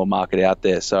the iron ore market out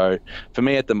there. So for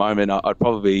me at the moment, I'd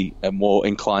probably be more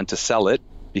inclined to sell it,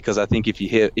 because I think if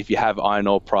you have iron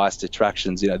ore price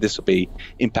detractions, this will be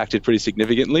impacted pretty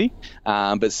significantly,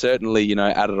 but certainly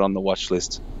add it on the watch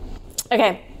list.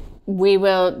 Okay, we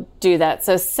will do that.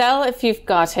 So sell if you've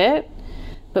got it,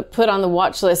 but put on the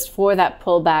watch list for that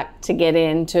pullback to get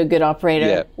into a good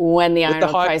operator when the iron ore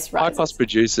price rises. High cost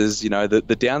producers,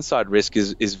 the downside risk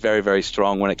is very, very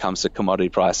strong when it comes to commodity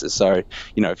prices. So,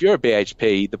 if you're a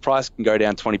BHP, the price can go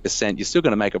down 20%, you're still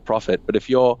going to make a profit. But if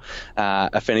you're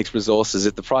a Phoenix Resources,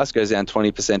 if the price goes down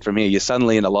 20% from here, you're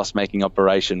suddenly in a loss-making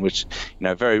operation, which,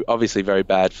 very obviously very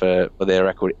bad for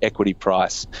their equity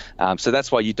price. So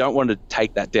that's why you don't want to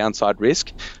take that downside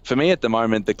risk. For me at the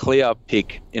moment, the clear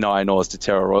pick in iron ore is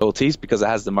Deterra Royalties because it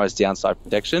has the most downside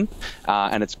protection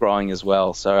and it's growing as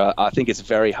well. So I think it's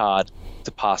very hard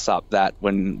to pass up that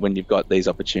when you've got these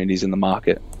opportunities in the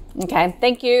market. Okay,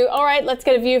 thank you. All right, let's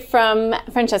get a view from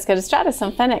Francesco de Stratis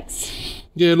on Phoenix.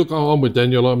 Yeah, look, I'm with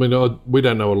Daniel. I mean, we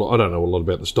don't know a lot. I don't know a lot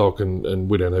about the stock, and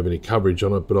we don't have any coverage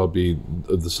on it. But I'd be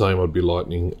the same. I'd be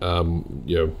Lightning.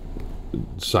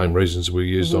 Same reasons we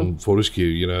used on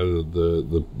Fortescue.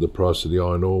 The price of the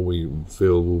iron ore we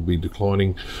feel will be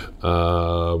declining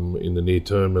in the near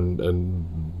term,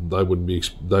 and they would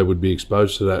be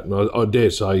exposed to that. And I dare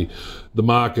say the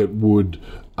market would,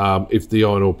 if the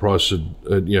iron ore price had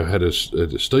had a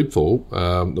steep fall,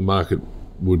 the market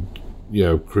would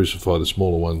crucify the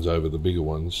smaller ones over the bigger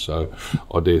ones. So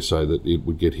I dare say that it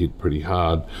would get hit pretty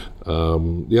hard.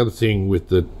 The other thing with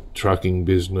the trucking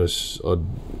business, I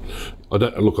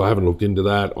haven't looked into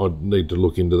that. I'd need to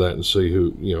look into that and see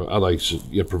who, are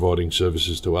they providing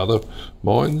services to other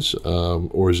mines,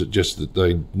 or is it just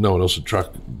that no one else had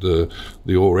trucked the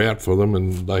ore out for them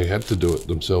and they had to do it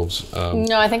themselves?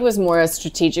 No, I think it was more a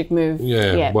strategic move.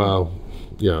 Yeah. Well,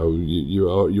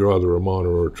 you're either a miner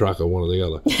or a trucker, one or the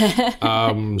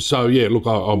other. So yeah, look,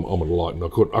 I'm at Lightning.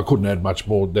 I couldn't add much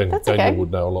more. Daniel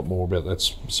would know a lot more about that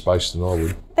space than I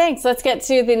would. Thanks. Let's get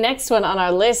to the next one on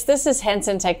our list. This is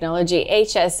Hansen Technology,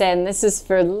 HSN. This is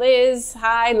for Liz.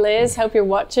 Hi, Liz. Hope you're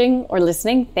watching or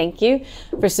listening. Thank you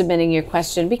for submitting your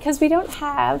question because we don't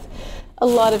have a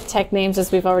lot of tech names,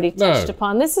 as we've already touched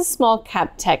upon. This is small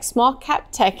cap tech. Small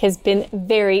cap tech has been a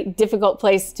very difficult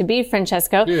place to be,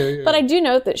 Francesco. Yeah. But I do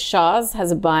note that Shaw's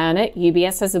has a buy on it.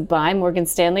 UBS has a buy. Morgan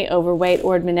Stanley, overweight.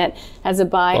 Ord Minnett has a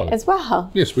buy as well.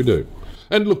 Yes, we do.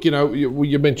 And look,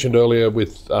 you mentioned earlier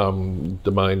with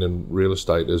Domain and real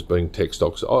estate as being tech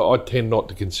stocks. I tend not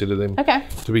to consider them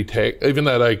to be tech, even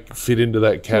though they fit into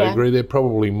that category. Yeah. They're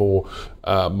probably more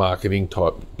marketing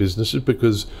type businesses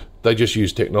because they just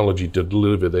use technology to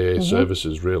deliver their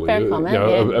services, really. Fair comment,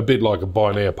 a bit like a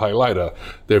buy now, pay later.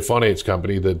 They're a finance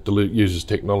company that uses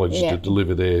technology to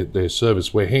deliver their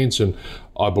service, where Hansen,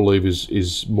 I believe,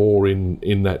 is more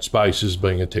in that space as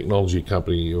being a technology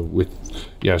company with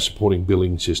supporting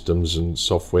billing systems and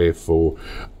software for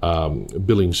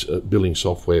billing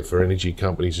software for energy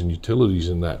companies and utilities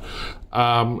and that.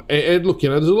 And look,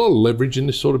 there's a lot of leverage in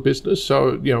this sort of business,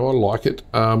 so I like it.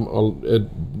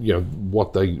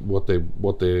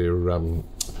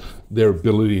 Their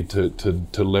ability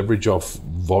to leverage off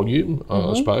volume,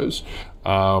 I suppose.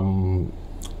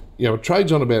 It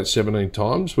trades on about 17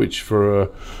 times, which for a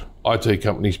IT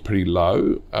company is pretty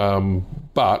low.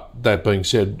 But that being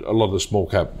said, a lot of the small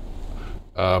cap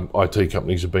IT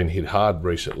companies have been hit hard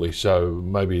recently, so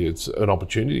maybe it's an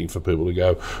opportunity for people to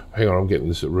go, hang on, I'm getting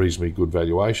this at reasonably good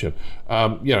valuation.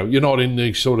 You're not in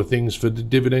these sort of things for the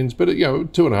dividends, but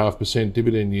 2.5%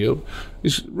 dividend yield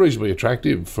is reasonably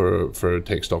attractive for a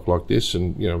tech stock like this,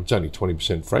 and it's only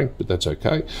 20% franked, but that's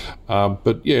okay.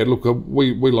 But yeah, look,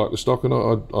 we like the stock, and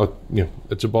I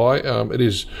it's a buy. It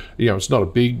is, it's not a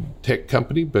big tech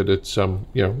company, but it's I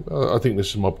think there's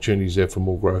some opportunities there for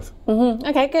more growth.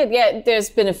 Okay, good. Yeah,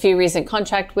 there's been a few recent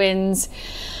contract wins.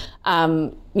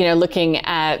 Looking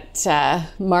at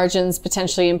margins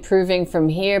potentially improving from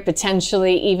here,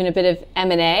 potentially even a bit of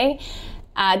M&A.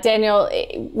 Daniel,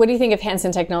 what do you think of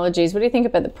Hansen Technologies? What do you think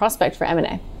about the prospect for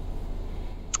M&A?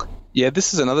 Yeah,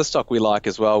 this is another stock we like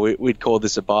as well. We'd call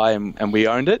this a buy, and we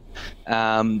owned it.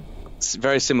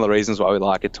 Very similar reasons why we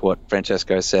like it to what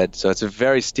Francesco said. So it's a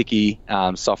very sticky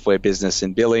software business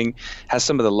in billing, has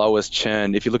some of the lowest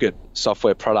churn. If you look at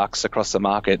software products across the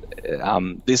market,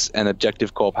 this and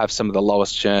Objective Corp have some of the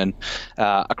lowest churn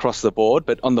across the board.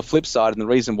 But on the flip side, and the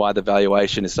reason why the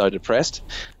valuation is so depressed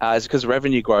is because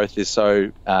revenue growth is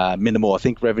so minimal. I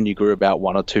think revenue grew about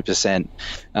 1 or 2%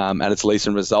 at its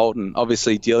recent result. And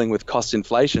obviously dealing with cost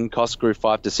inflation, costs grew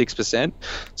 5 to 6%.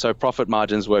 So profit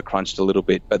margins were crunched a little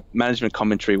bit, but management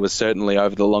commentary was certainly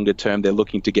over the longer term they're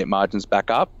looking to get margins back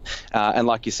up, and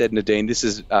like you said, Nadine, this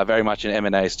is very much an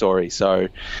M&A story. So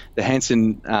the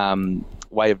Hansen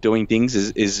way of doing things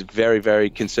is very, very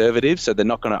conservative. So they're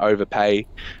not going to overpay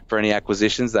for any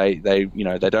acquisitions. They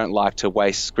don't like to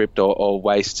waste script or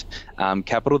waste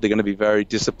capital. They're going to be very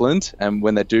disciplined, and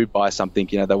when they do buy something,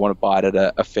 they want to buy it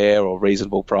at a fair or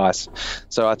reasonable price.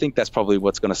 So I think that's probably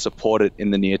what's going to support it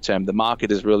in the near term. The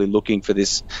market is really looking for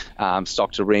this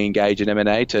stock to re-engage in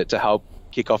M&A to help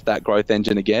kick off that growth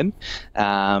engine again.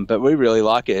 But we really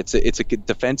like it. It's a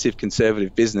defensive,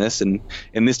 conservative business, and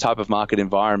in this type of market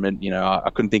environment, I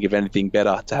couldn't think of anything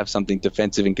better to have something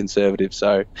defensive and conservative.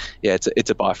 So yeah, it's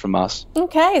a buy from us.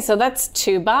 Okay, so that's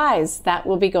 2 buys. That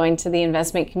will be going to the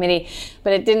investment committee,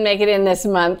 but it didn't make it in this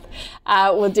month.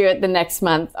 We'll do it the next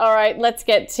month. All right, let's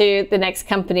get to the next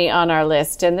company on our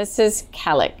list, and this is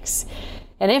Calix.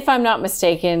 And if I'm not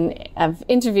mistaken, I've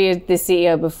interviewed the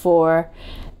CEO before,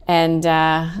 and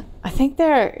I think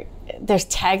their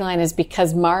tagline is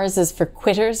 "because Mars is for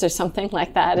quitters" or something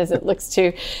like that, as it looks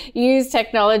to use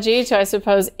technology to, I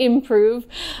suppose, improve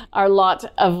our lot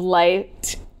of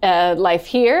life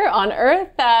here on Earth.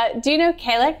 Do you know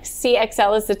Calix?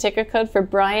 CXL is the ticker code for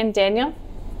Brian. Daniel?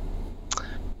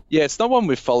 Yeah, it's not one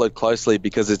we've followed closely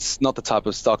because it's not the type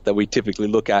of stock that we typically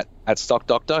look at Stock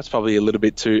Doctor. It's probably a little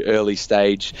bit too early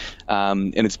stage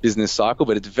in its business cycle,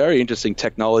 but it's very interesting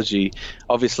technology,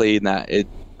 obviously, in that it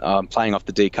playing off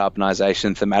the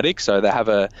decarbonisation thematic. So they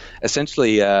have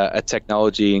essentially a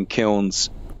technology in kilns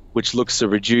which looks to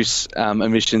reduce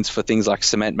emissions for things like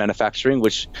cement manufacturing,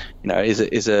 which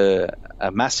is a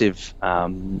massive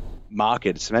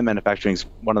market. Cement manufacturing is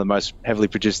one of the most heavily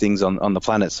produced things on the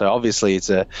planet. So obviously it's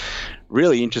a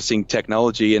really interesting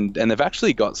technology, and they've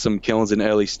actually got some kilns in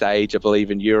early stage, I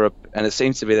believe, in Europe, and it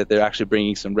seems to be that they're actually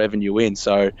bringing some revenue in.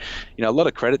 So, a lot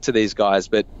of credit to these guys,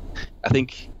 but I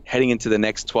think heading into the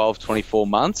next 12, 24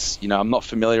 months, I'm not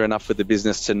familiar enough with the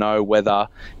business to know whether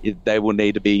they will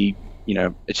need to be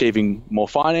achieving more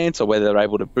finance or whether they're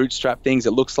able to bootstrap things.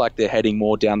 It looks like they're heading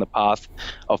more down the path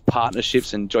of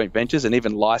partnerships and joint ventures and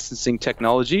even licensing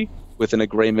technology with an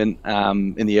agreement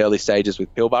in the early stages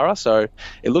with Pilbara. So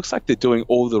it looks like they're doing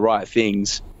all the right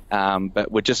things,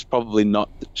 but we're just probably not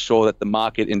sure that the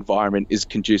market environment is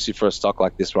conducive for a stock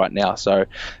like this right now. So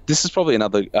this is probably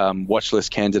another watch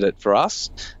list candidate for us.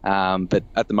 But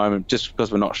at the moment, just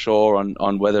because we're not sure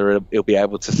on whether it'll be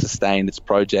able to sustain its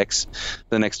projects for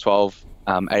the next 12,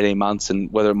 18 months and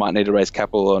whether it might need to raise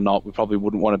capital or not, we probably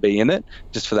wouldn't want to be in it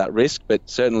just for that risk, but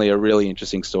certainly a really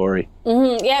interesting story.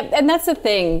 Mm-hmm. Yeah, and that's the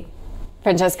thing,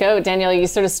 Francesco. Daniel, you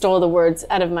sort of stole the words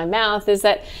out of my mouth, is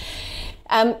that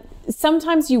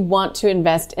sometimes you want to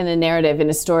invest in a narrative, in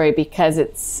a story, because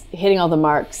it's hitting all the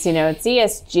marks. It's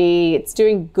ESG, it's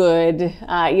doing good,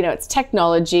 it's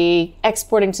technology,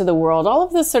 exporting to the world, all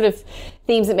of those sort of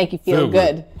themes that make you feel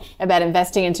good about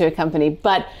investing into a company.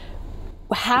 But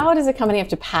how does a company have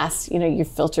to pass, your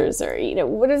filters, or,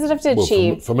 what does it have to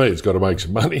achieve? For me, it's got to make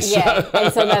some money. Yeah,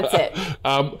 and so that's it.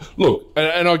 Look,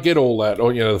 and I get all that,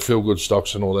 the feel-good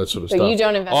stocks and all that sort of stuff. But you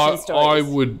don't invest in stories? I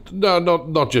would,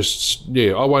 not just,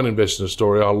 I won't invest in a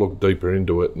story. I'll look deeper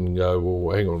into it and go,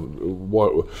 well, hang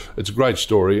on, it's a great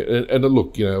story. And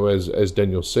look, as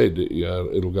Daniel said,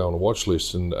 it'll go on a watch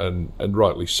list, and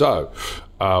rightly so.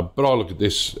 But I look at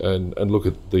this and look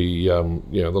at the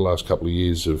the last couple of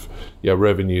years of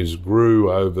revenues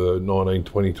grew over 19,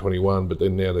 20, 21, but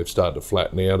then now they've started to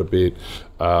flatten out a bit.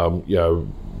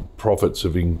 Profits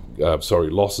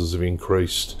losses have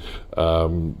increased.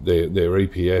 Their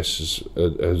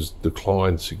EPS has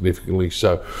declined significantly.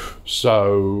 So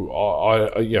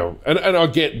I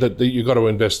get that you've got to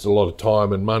invest a lot of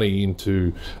time and money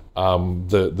into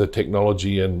the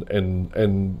technology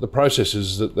and the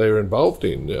processes that they're involved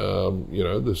in.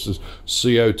 This is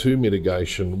CO2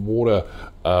 mitigation, water,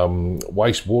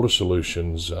 wastewater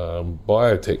solutions,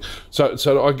 biotech.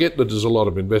 So I get that there's a lot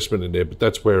of investment in there, but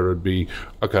that's where it'd be,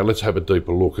 okay, let's have a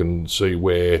deeper look and see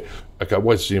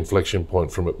what's the inflection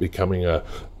point from it becoming a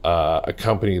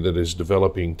company that is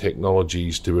developing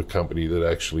technologies to a company that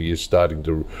actually is starting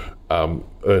to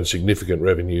earn significant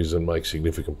revenues and make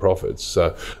significant profits.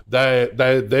 So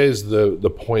there's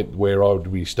the point where I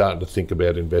would be starting to think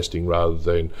about investing rather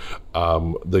than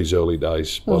these early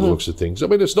days by the looks of things. I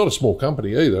mean, it's not a small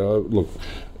company either. Look,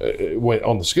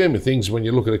 on the scheme of things, when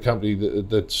you look at a company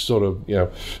that's sort of,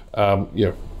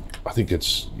 I think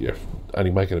it's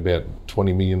only making about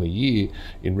 20 million a year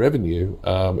in revenue,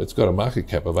 it's got a market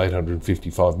cap of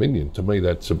 855 million. To me,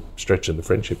 that's a stretching the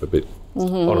friendship a bit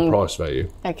on a price value.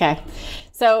 Okay.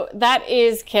 So that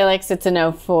is Calix. It's a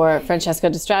no for Francesco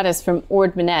de Stratis from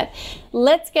Ord Minnett.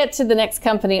 Let's get to the next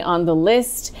company on the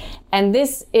list. And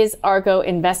this is Argo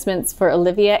Investments for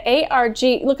Olivia. ARG.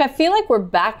 Look, I feel like we're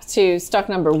back to stock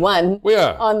number one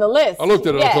on the list. I looked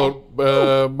at it, I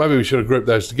thought maybe we should have grouped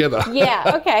those together.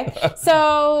 Yeah, okay.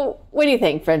 So what do you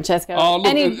think, Francesco?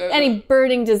 Any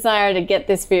burning desire to get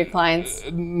this for your clients?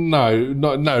 No,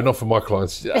 not for my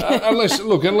clients. Unless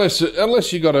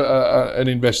you got an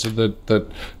investor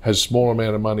that has a small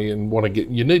amount of money and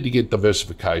you need to get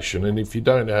diversification. And if you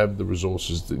don't have the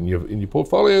resources in your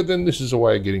portfolio, then this is a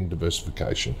way of getting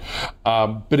diversification.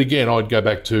 But again, I'd go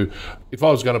back to, if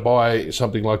I was going to buy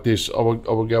something like this, I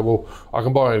would go, well, I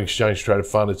can buy an exchange traded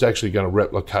fund. It's actually going to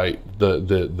replicate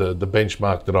the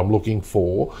benchmark that I'm looking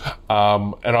for,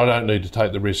 and I don't need to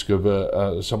take the risk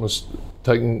of someone's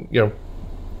taking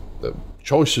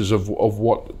choices of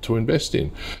what to invest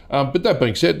in. But that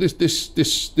being said, this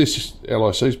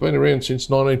LIC's been around since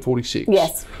 1946.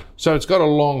 Yes. So it's got a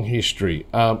long history.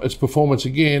 Its performance,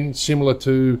 again, similar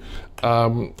to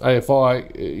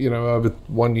AFI, over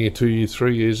 1 year, 2 years,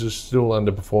 3 years, is still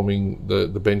underperforming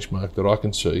the benchmark that I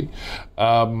can see.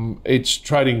 It's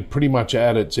trading pretty much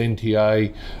at its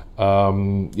NTA.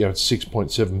 It's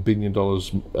 $6.7 billion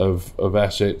of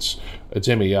assets. Its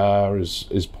MER is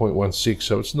 0.16,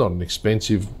 so it's not an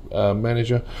expensive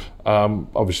manager.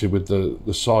 Obviously, with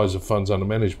the size of funds under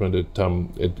management, it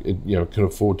can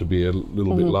afford to be a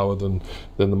little bit lower than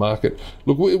the market.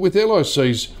 Look, with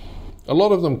LICs, a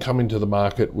lot of them come into the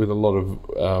market with a lot of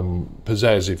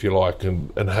pizzazz, if you like,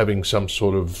 and having some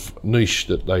sort of niche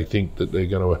that they think that they're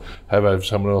going to have over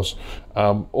someone else.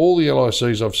 All the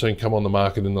LICs I've seen come on the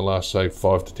market in the last, say,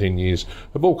 5 to 10 years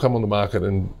have all come on the market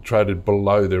and traded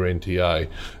below their NTA.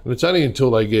 And it's only until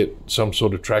they get some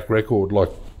sort of track record, like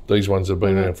these ones that have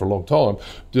been around for a long time,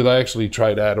 do they actually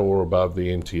trade at or above the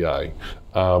NTA.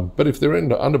 But if they're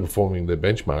underperforming their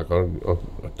benchmark,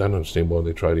 I don't understand why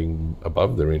they're trading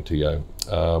above their NTA.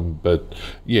 But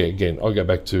yeah, again, I go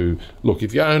back to, look,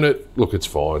 if you own it, look, it's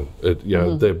fine.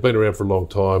 They've been around for a long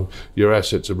time. Your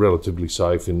assets are relatively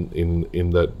safe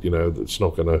in that, it's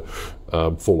not going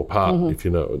to fall apart, if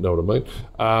you know what I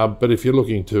mean. But if you're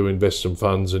looking to invest some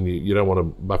funds and you don't want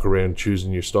to muck around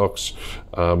choosing your stocks,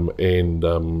 and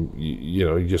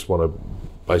you just want to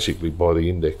basically buy the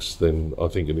index, then I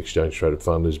think an exchange traded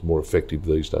fund is more effective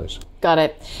these days. Got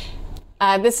it.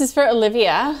 This is for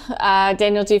Olivia.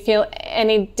 Daniel, do you feel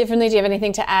any differently? Do you have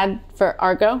anything to add for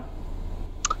Argo?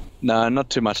 No, not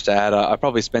too much to add. I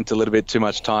probably spent a little bit too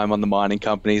much time on the mining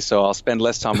company, so I'll spend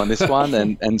less time on this one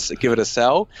and give it a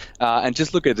sell. And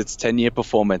just look at its 10-year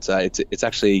performance. It's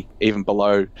actually even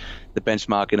below the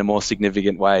benchmark in a more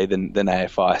significant way than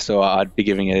AFI. So I'd be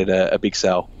giving it a big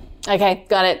sell. Okay,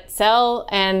 got it. Sell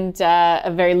and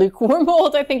a very lukewarm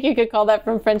hold, I think you could call that,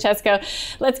 from Francesco.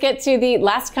 Let's get to the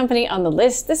last company on the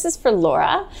list. This is for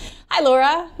Laura. Hi,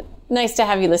 Laura. Nice to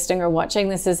have you listening or watching.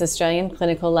 This is Australian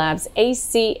Clinical Labs,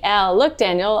 ACL. Look,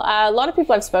 Daniel, a lot of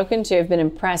people I've spoken to have been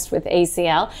impressed with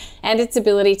ACL and its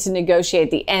ability to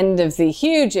negotiate the end of the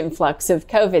huge influx of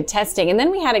COVID testing. And then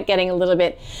we had it getting a little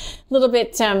bit,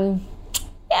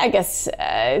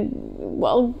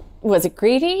 was it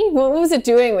greedy? What was it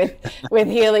doing with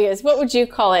Healius? What would you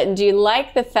call it? And do you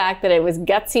like the fact that it was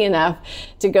gutsy enough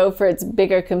to go for its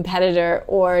bigger competitor,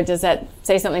 or does that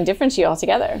say something different to you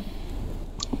altogether?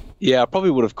 Yeah, I probably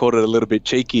would have called it a little bit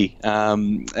cheeky.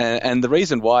 And the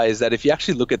reason why is that if you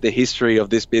actually look at the history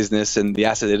of this business and the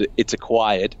asset it's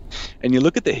acquired, and you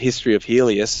look at the history of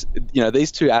Healius,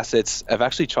 these two assets have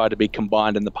actually tried to be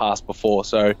combined in the past before.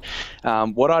 So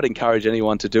what I'd encourage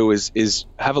anyone to do is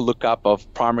have a look up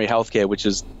of Primary Healthcare, which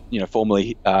is,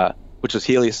 formerly, which was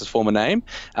Healius's former name.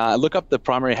 Look up the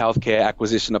Primary Healthcare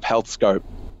acquisition of Healthscope.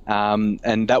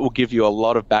 And that will give you a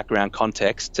lot of background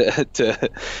context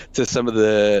to some of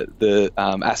the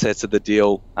assets of the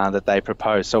deal that they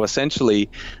proposed. So essentially,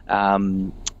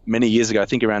 many years ago, I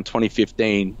think around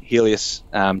 2015, Healius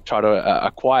tried to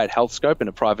acquire Healthscope in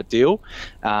a private deal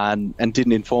and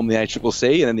didn't inform the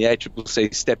ACCC. And then the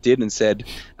ACCC stepped in and said,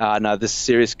 no, this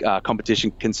serious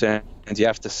competition concerns. You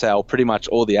have to sell pretty much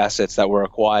all the assets that were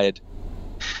acquired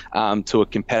to a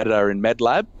competitor in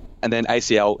MedLab. And then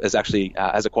ACL has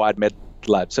acquired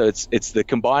MedLab. So it's the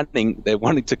combining, they're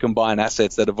wanting to combine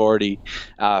assets that have already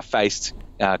faced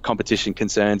competition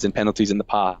concerns and penalties in the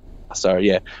past. So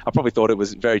yeah, I probably thought it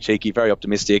was very cheeky, very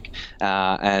optimistic.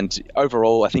 And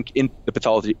overall, I think in the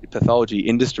pathology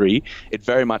industry, it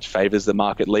very much favors the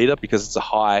market leader because it's a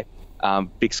high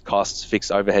fixed costs,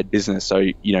 fixed overhead business. So,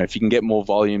 if you can get more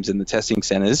volumes in the testing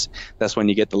centers, that's when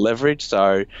you get the leverage.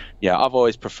 So, I've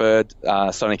always preferred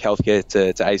Sonic Healthcare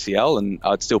to ACL, and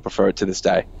I'd still prefer it to this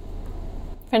day.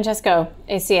 Francesco,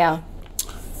 ACL.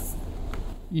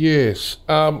 Yes.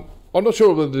 I'm not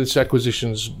sure whether this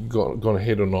acquisition's gone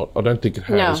ahead or not. I don't think it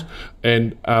has. No.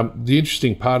 And the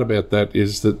interesting part about that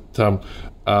is that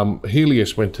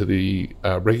Healius went to the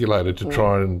regulator to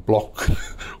try and block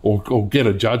or get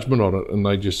a judgment on it, and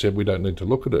they just said we don't need to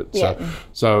look at it. Yeah.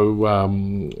 So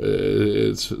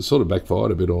it's sort of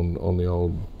backfired a bit on the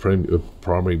old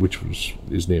primary, which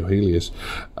is now Healius.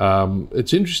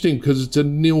 It's interesting because it's a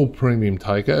nil premium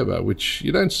takeover, which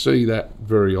you don't see that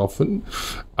very often.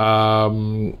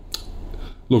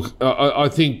 Look, I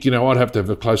think, I'd have to have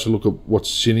a closer look at what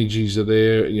synergies are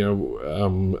there,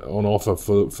 on offer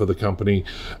for the company.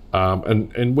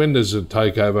 And when there's a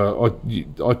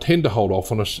takeover, I tend to hold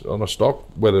off on a stock,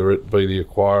 whether it be the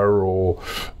acquirer or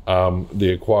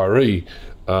the acquiree,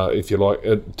 if you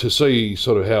like, to see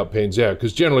sort of how it pans out.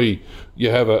 Because generally you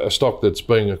have a stock that's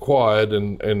being acquired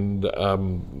and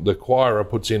the acquirer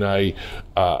puts in a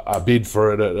bid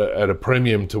for it at a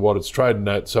premium to what it's trading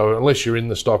at. So unless you're in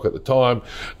the stock at the time,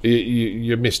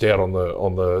 you missed out on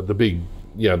the big,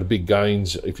 the big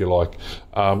gains, if you like.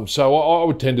 So I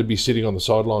would tend to be sitting on the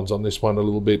sidelines on this one a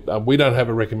little bit. We don't have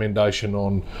a recommendation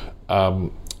on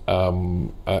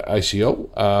ACL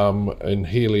and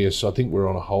Healius. I think we're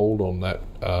on a hold on that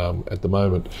at the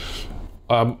moment.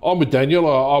 I'm with Daniel.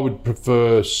 I would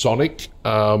prefer Sonic,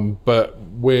 but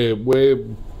we're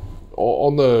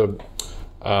on the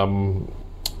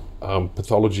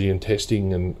pathology and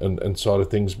testing and side of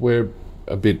things. We're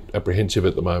a bit apprehensive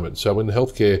at the moment. So in the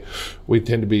healthcare, we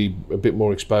tend to be a bit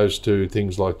more exposed to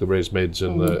things like the ResMeds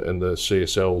and the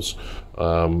CSLs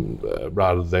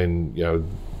rather than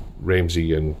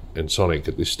Ramsay and Sonic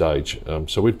at this stage.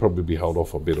 So we'd probably held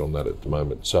off a bit on that at the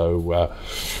moment. So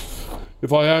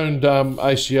if I owned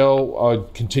ACL,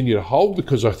 I'd continue to hold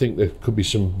because I think there could be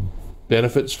some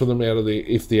benefits for them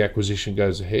if the acquisition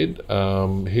goes ahead.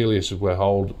 Healius is where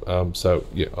hold, so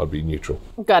I'd be neutral.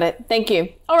 Got it. Thank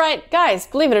you. All right, guys,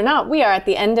 believe it or not, we are at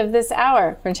the end of this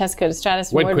hour. Francesco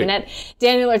Distratis, Ward Burnett,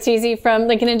 Daniel Ortiz from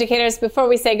Lincoln Indicators. Before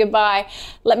we say goodbye,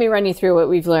 let me run you through what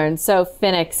we've learned. So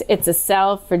Phoenix, it's a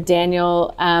sell for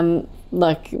Daniel.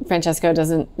 Look, Francesco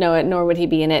doesn't know it, nor would he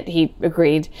be in it. He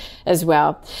agreed as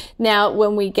well. Now,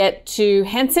 when we get to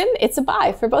Hansen, it's a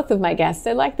buy for both of my guests.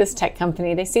 They like this tech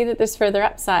company. They see that there's further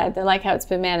upside. They like how it's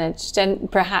been managed. And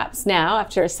perhaps now,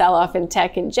 after a sell-off in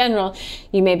tech in general,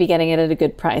 you may be getting it at a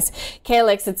good price.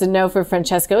 Calix, it's a no for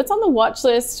Francesco. It's on the watch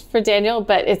list for Daniel,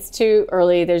 but it's too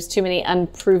early. There's too many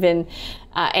unproven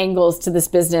angles to this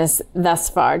business thus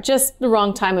far. Just the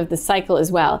wrong time of the cycle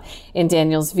as well, in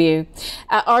Daniel's view.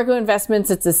 Argo Investments,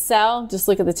 it's a sell. Just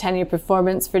look at the 10-year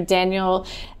performance for Daniel.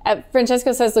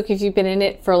 Francesco says, look, if you've been in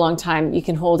it for a long time, you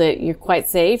can hold it. You're quite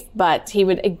safe. But he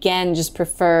would, again, just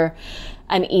prefer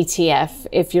an ETF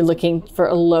if you're looking for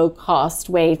a low-cost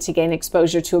way to gain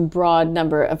exposure to a broad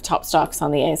number of top stocks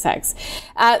on the ASX.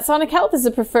 Sonic Health is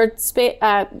a preferred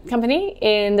company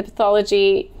in the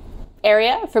pathology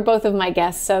area for both of my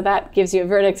guests, so that gives you a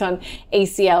verdict on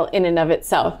ACL in and of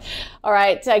itself. All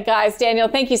right, guys, Daniel,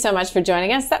 thank you so much for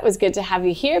joining us. That was good to have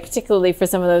you here, particularly for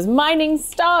some of those mining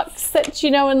stocks that you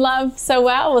know and love so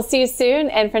well. We'll see you soon.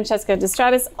 And Francesco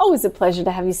Distratis, always a pleasure to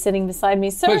have you sitting beside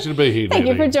me, sir. Pleasure to be here. Thank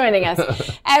you for joining us.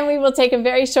 And we will take a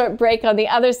very short break. On the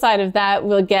other side of that,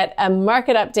 we'll get a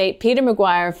market update. Peter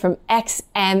McGuire from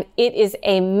XM. It is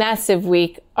a massive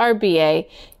week. RBA,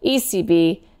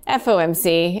 ECB,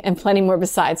 FOMC, and plenty more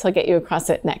besides. I'll get you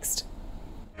across it next.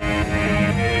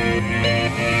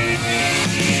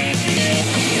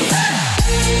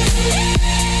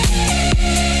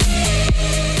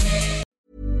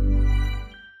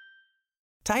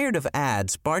 Tired of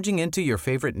ads barging into your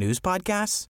favorite news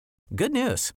podcasts? Good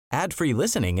news. Ad-free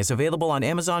listening is available on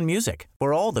Amazon Music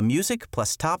for all the music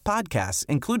plus top podcasts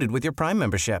included with your Prime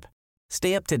membership.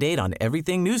 Stay up to date on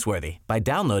everything newsworthy by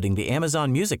downloading the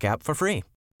Amazon Music app for free.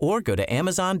 Or go to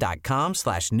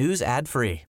amazon.com/news ad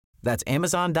free. That's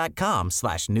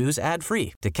amazon.com/news ad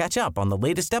free to catch up on the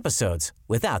latest episodes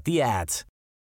without the ads.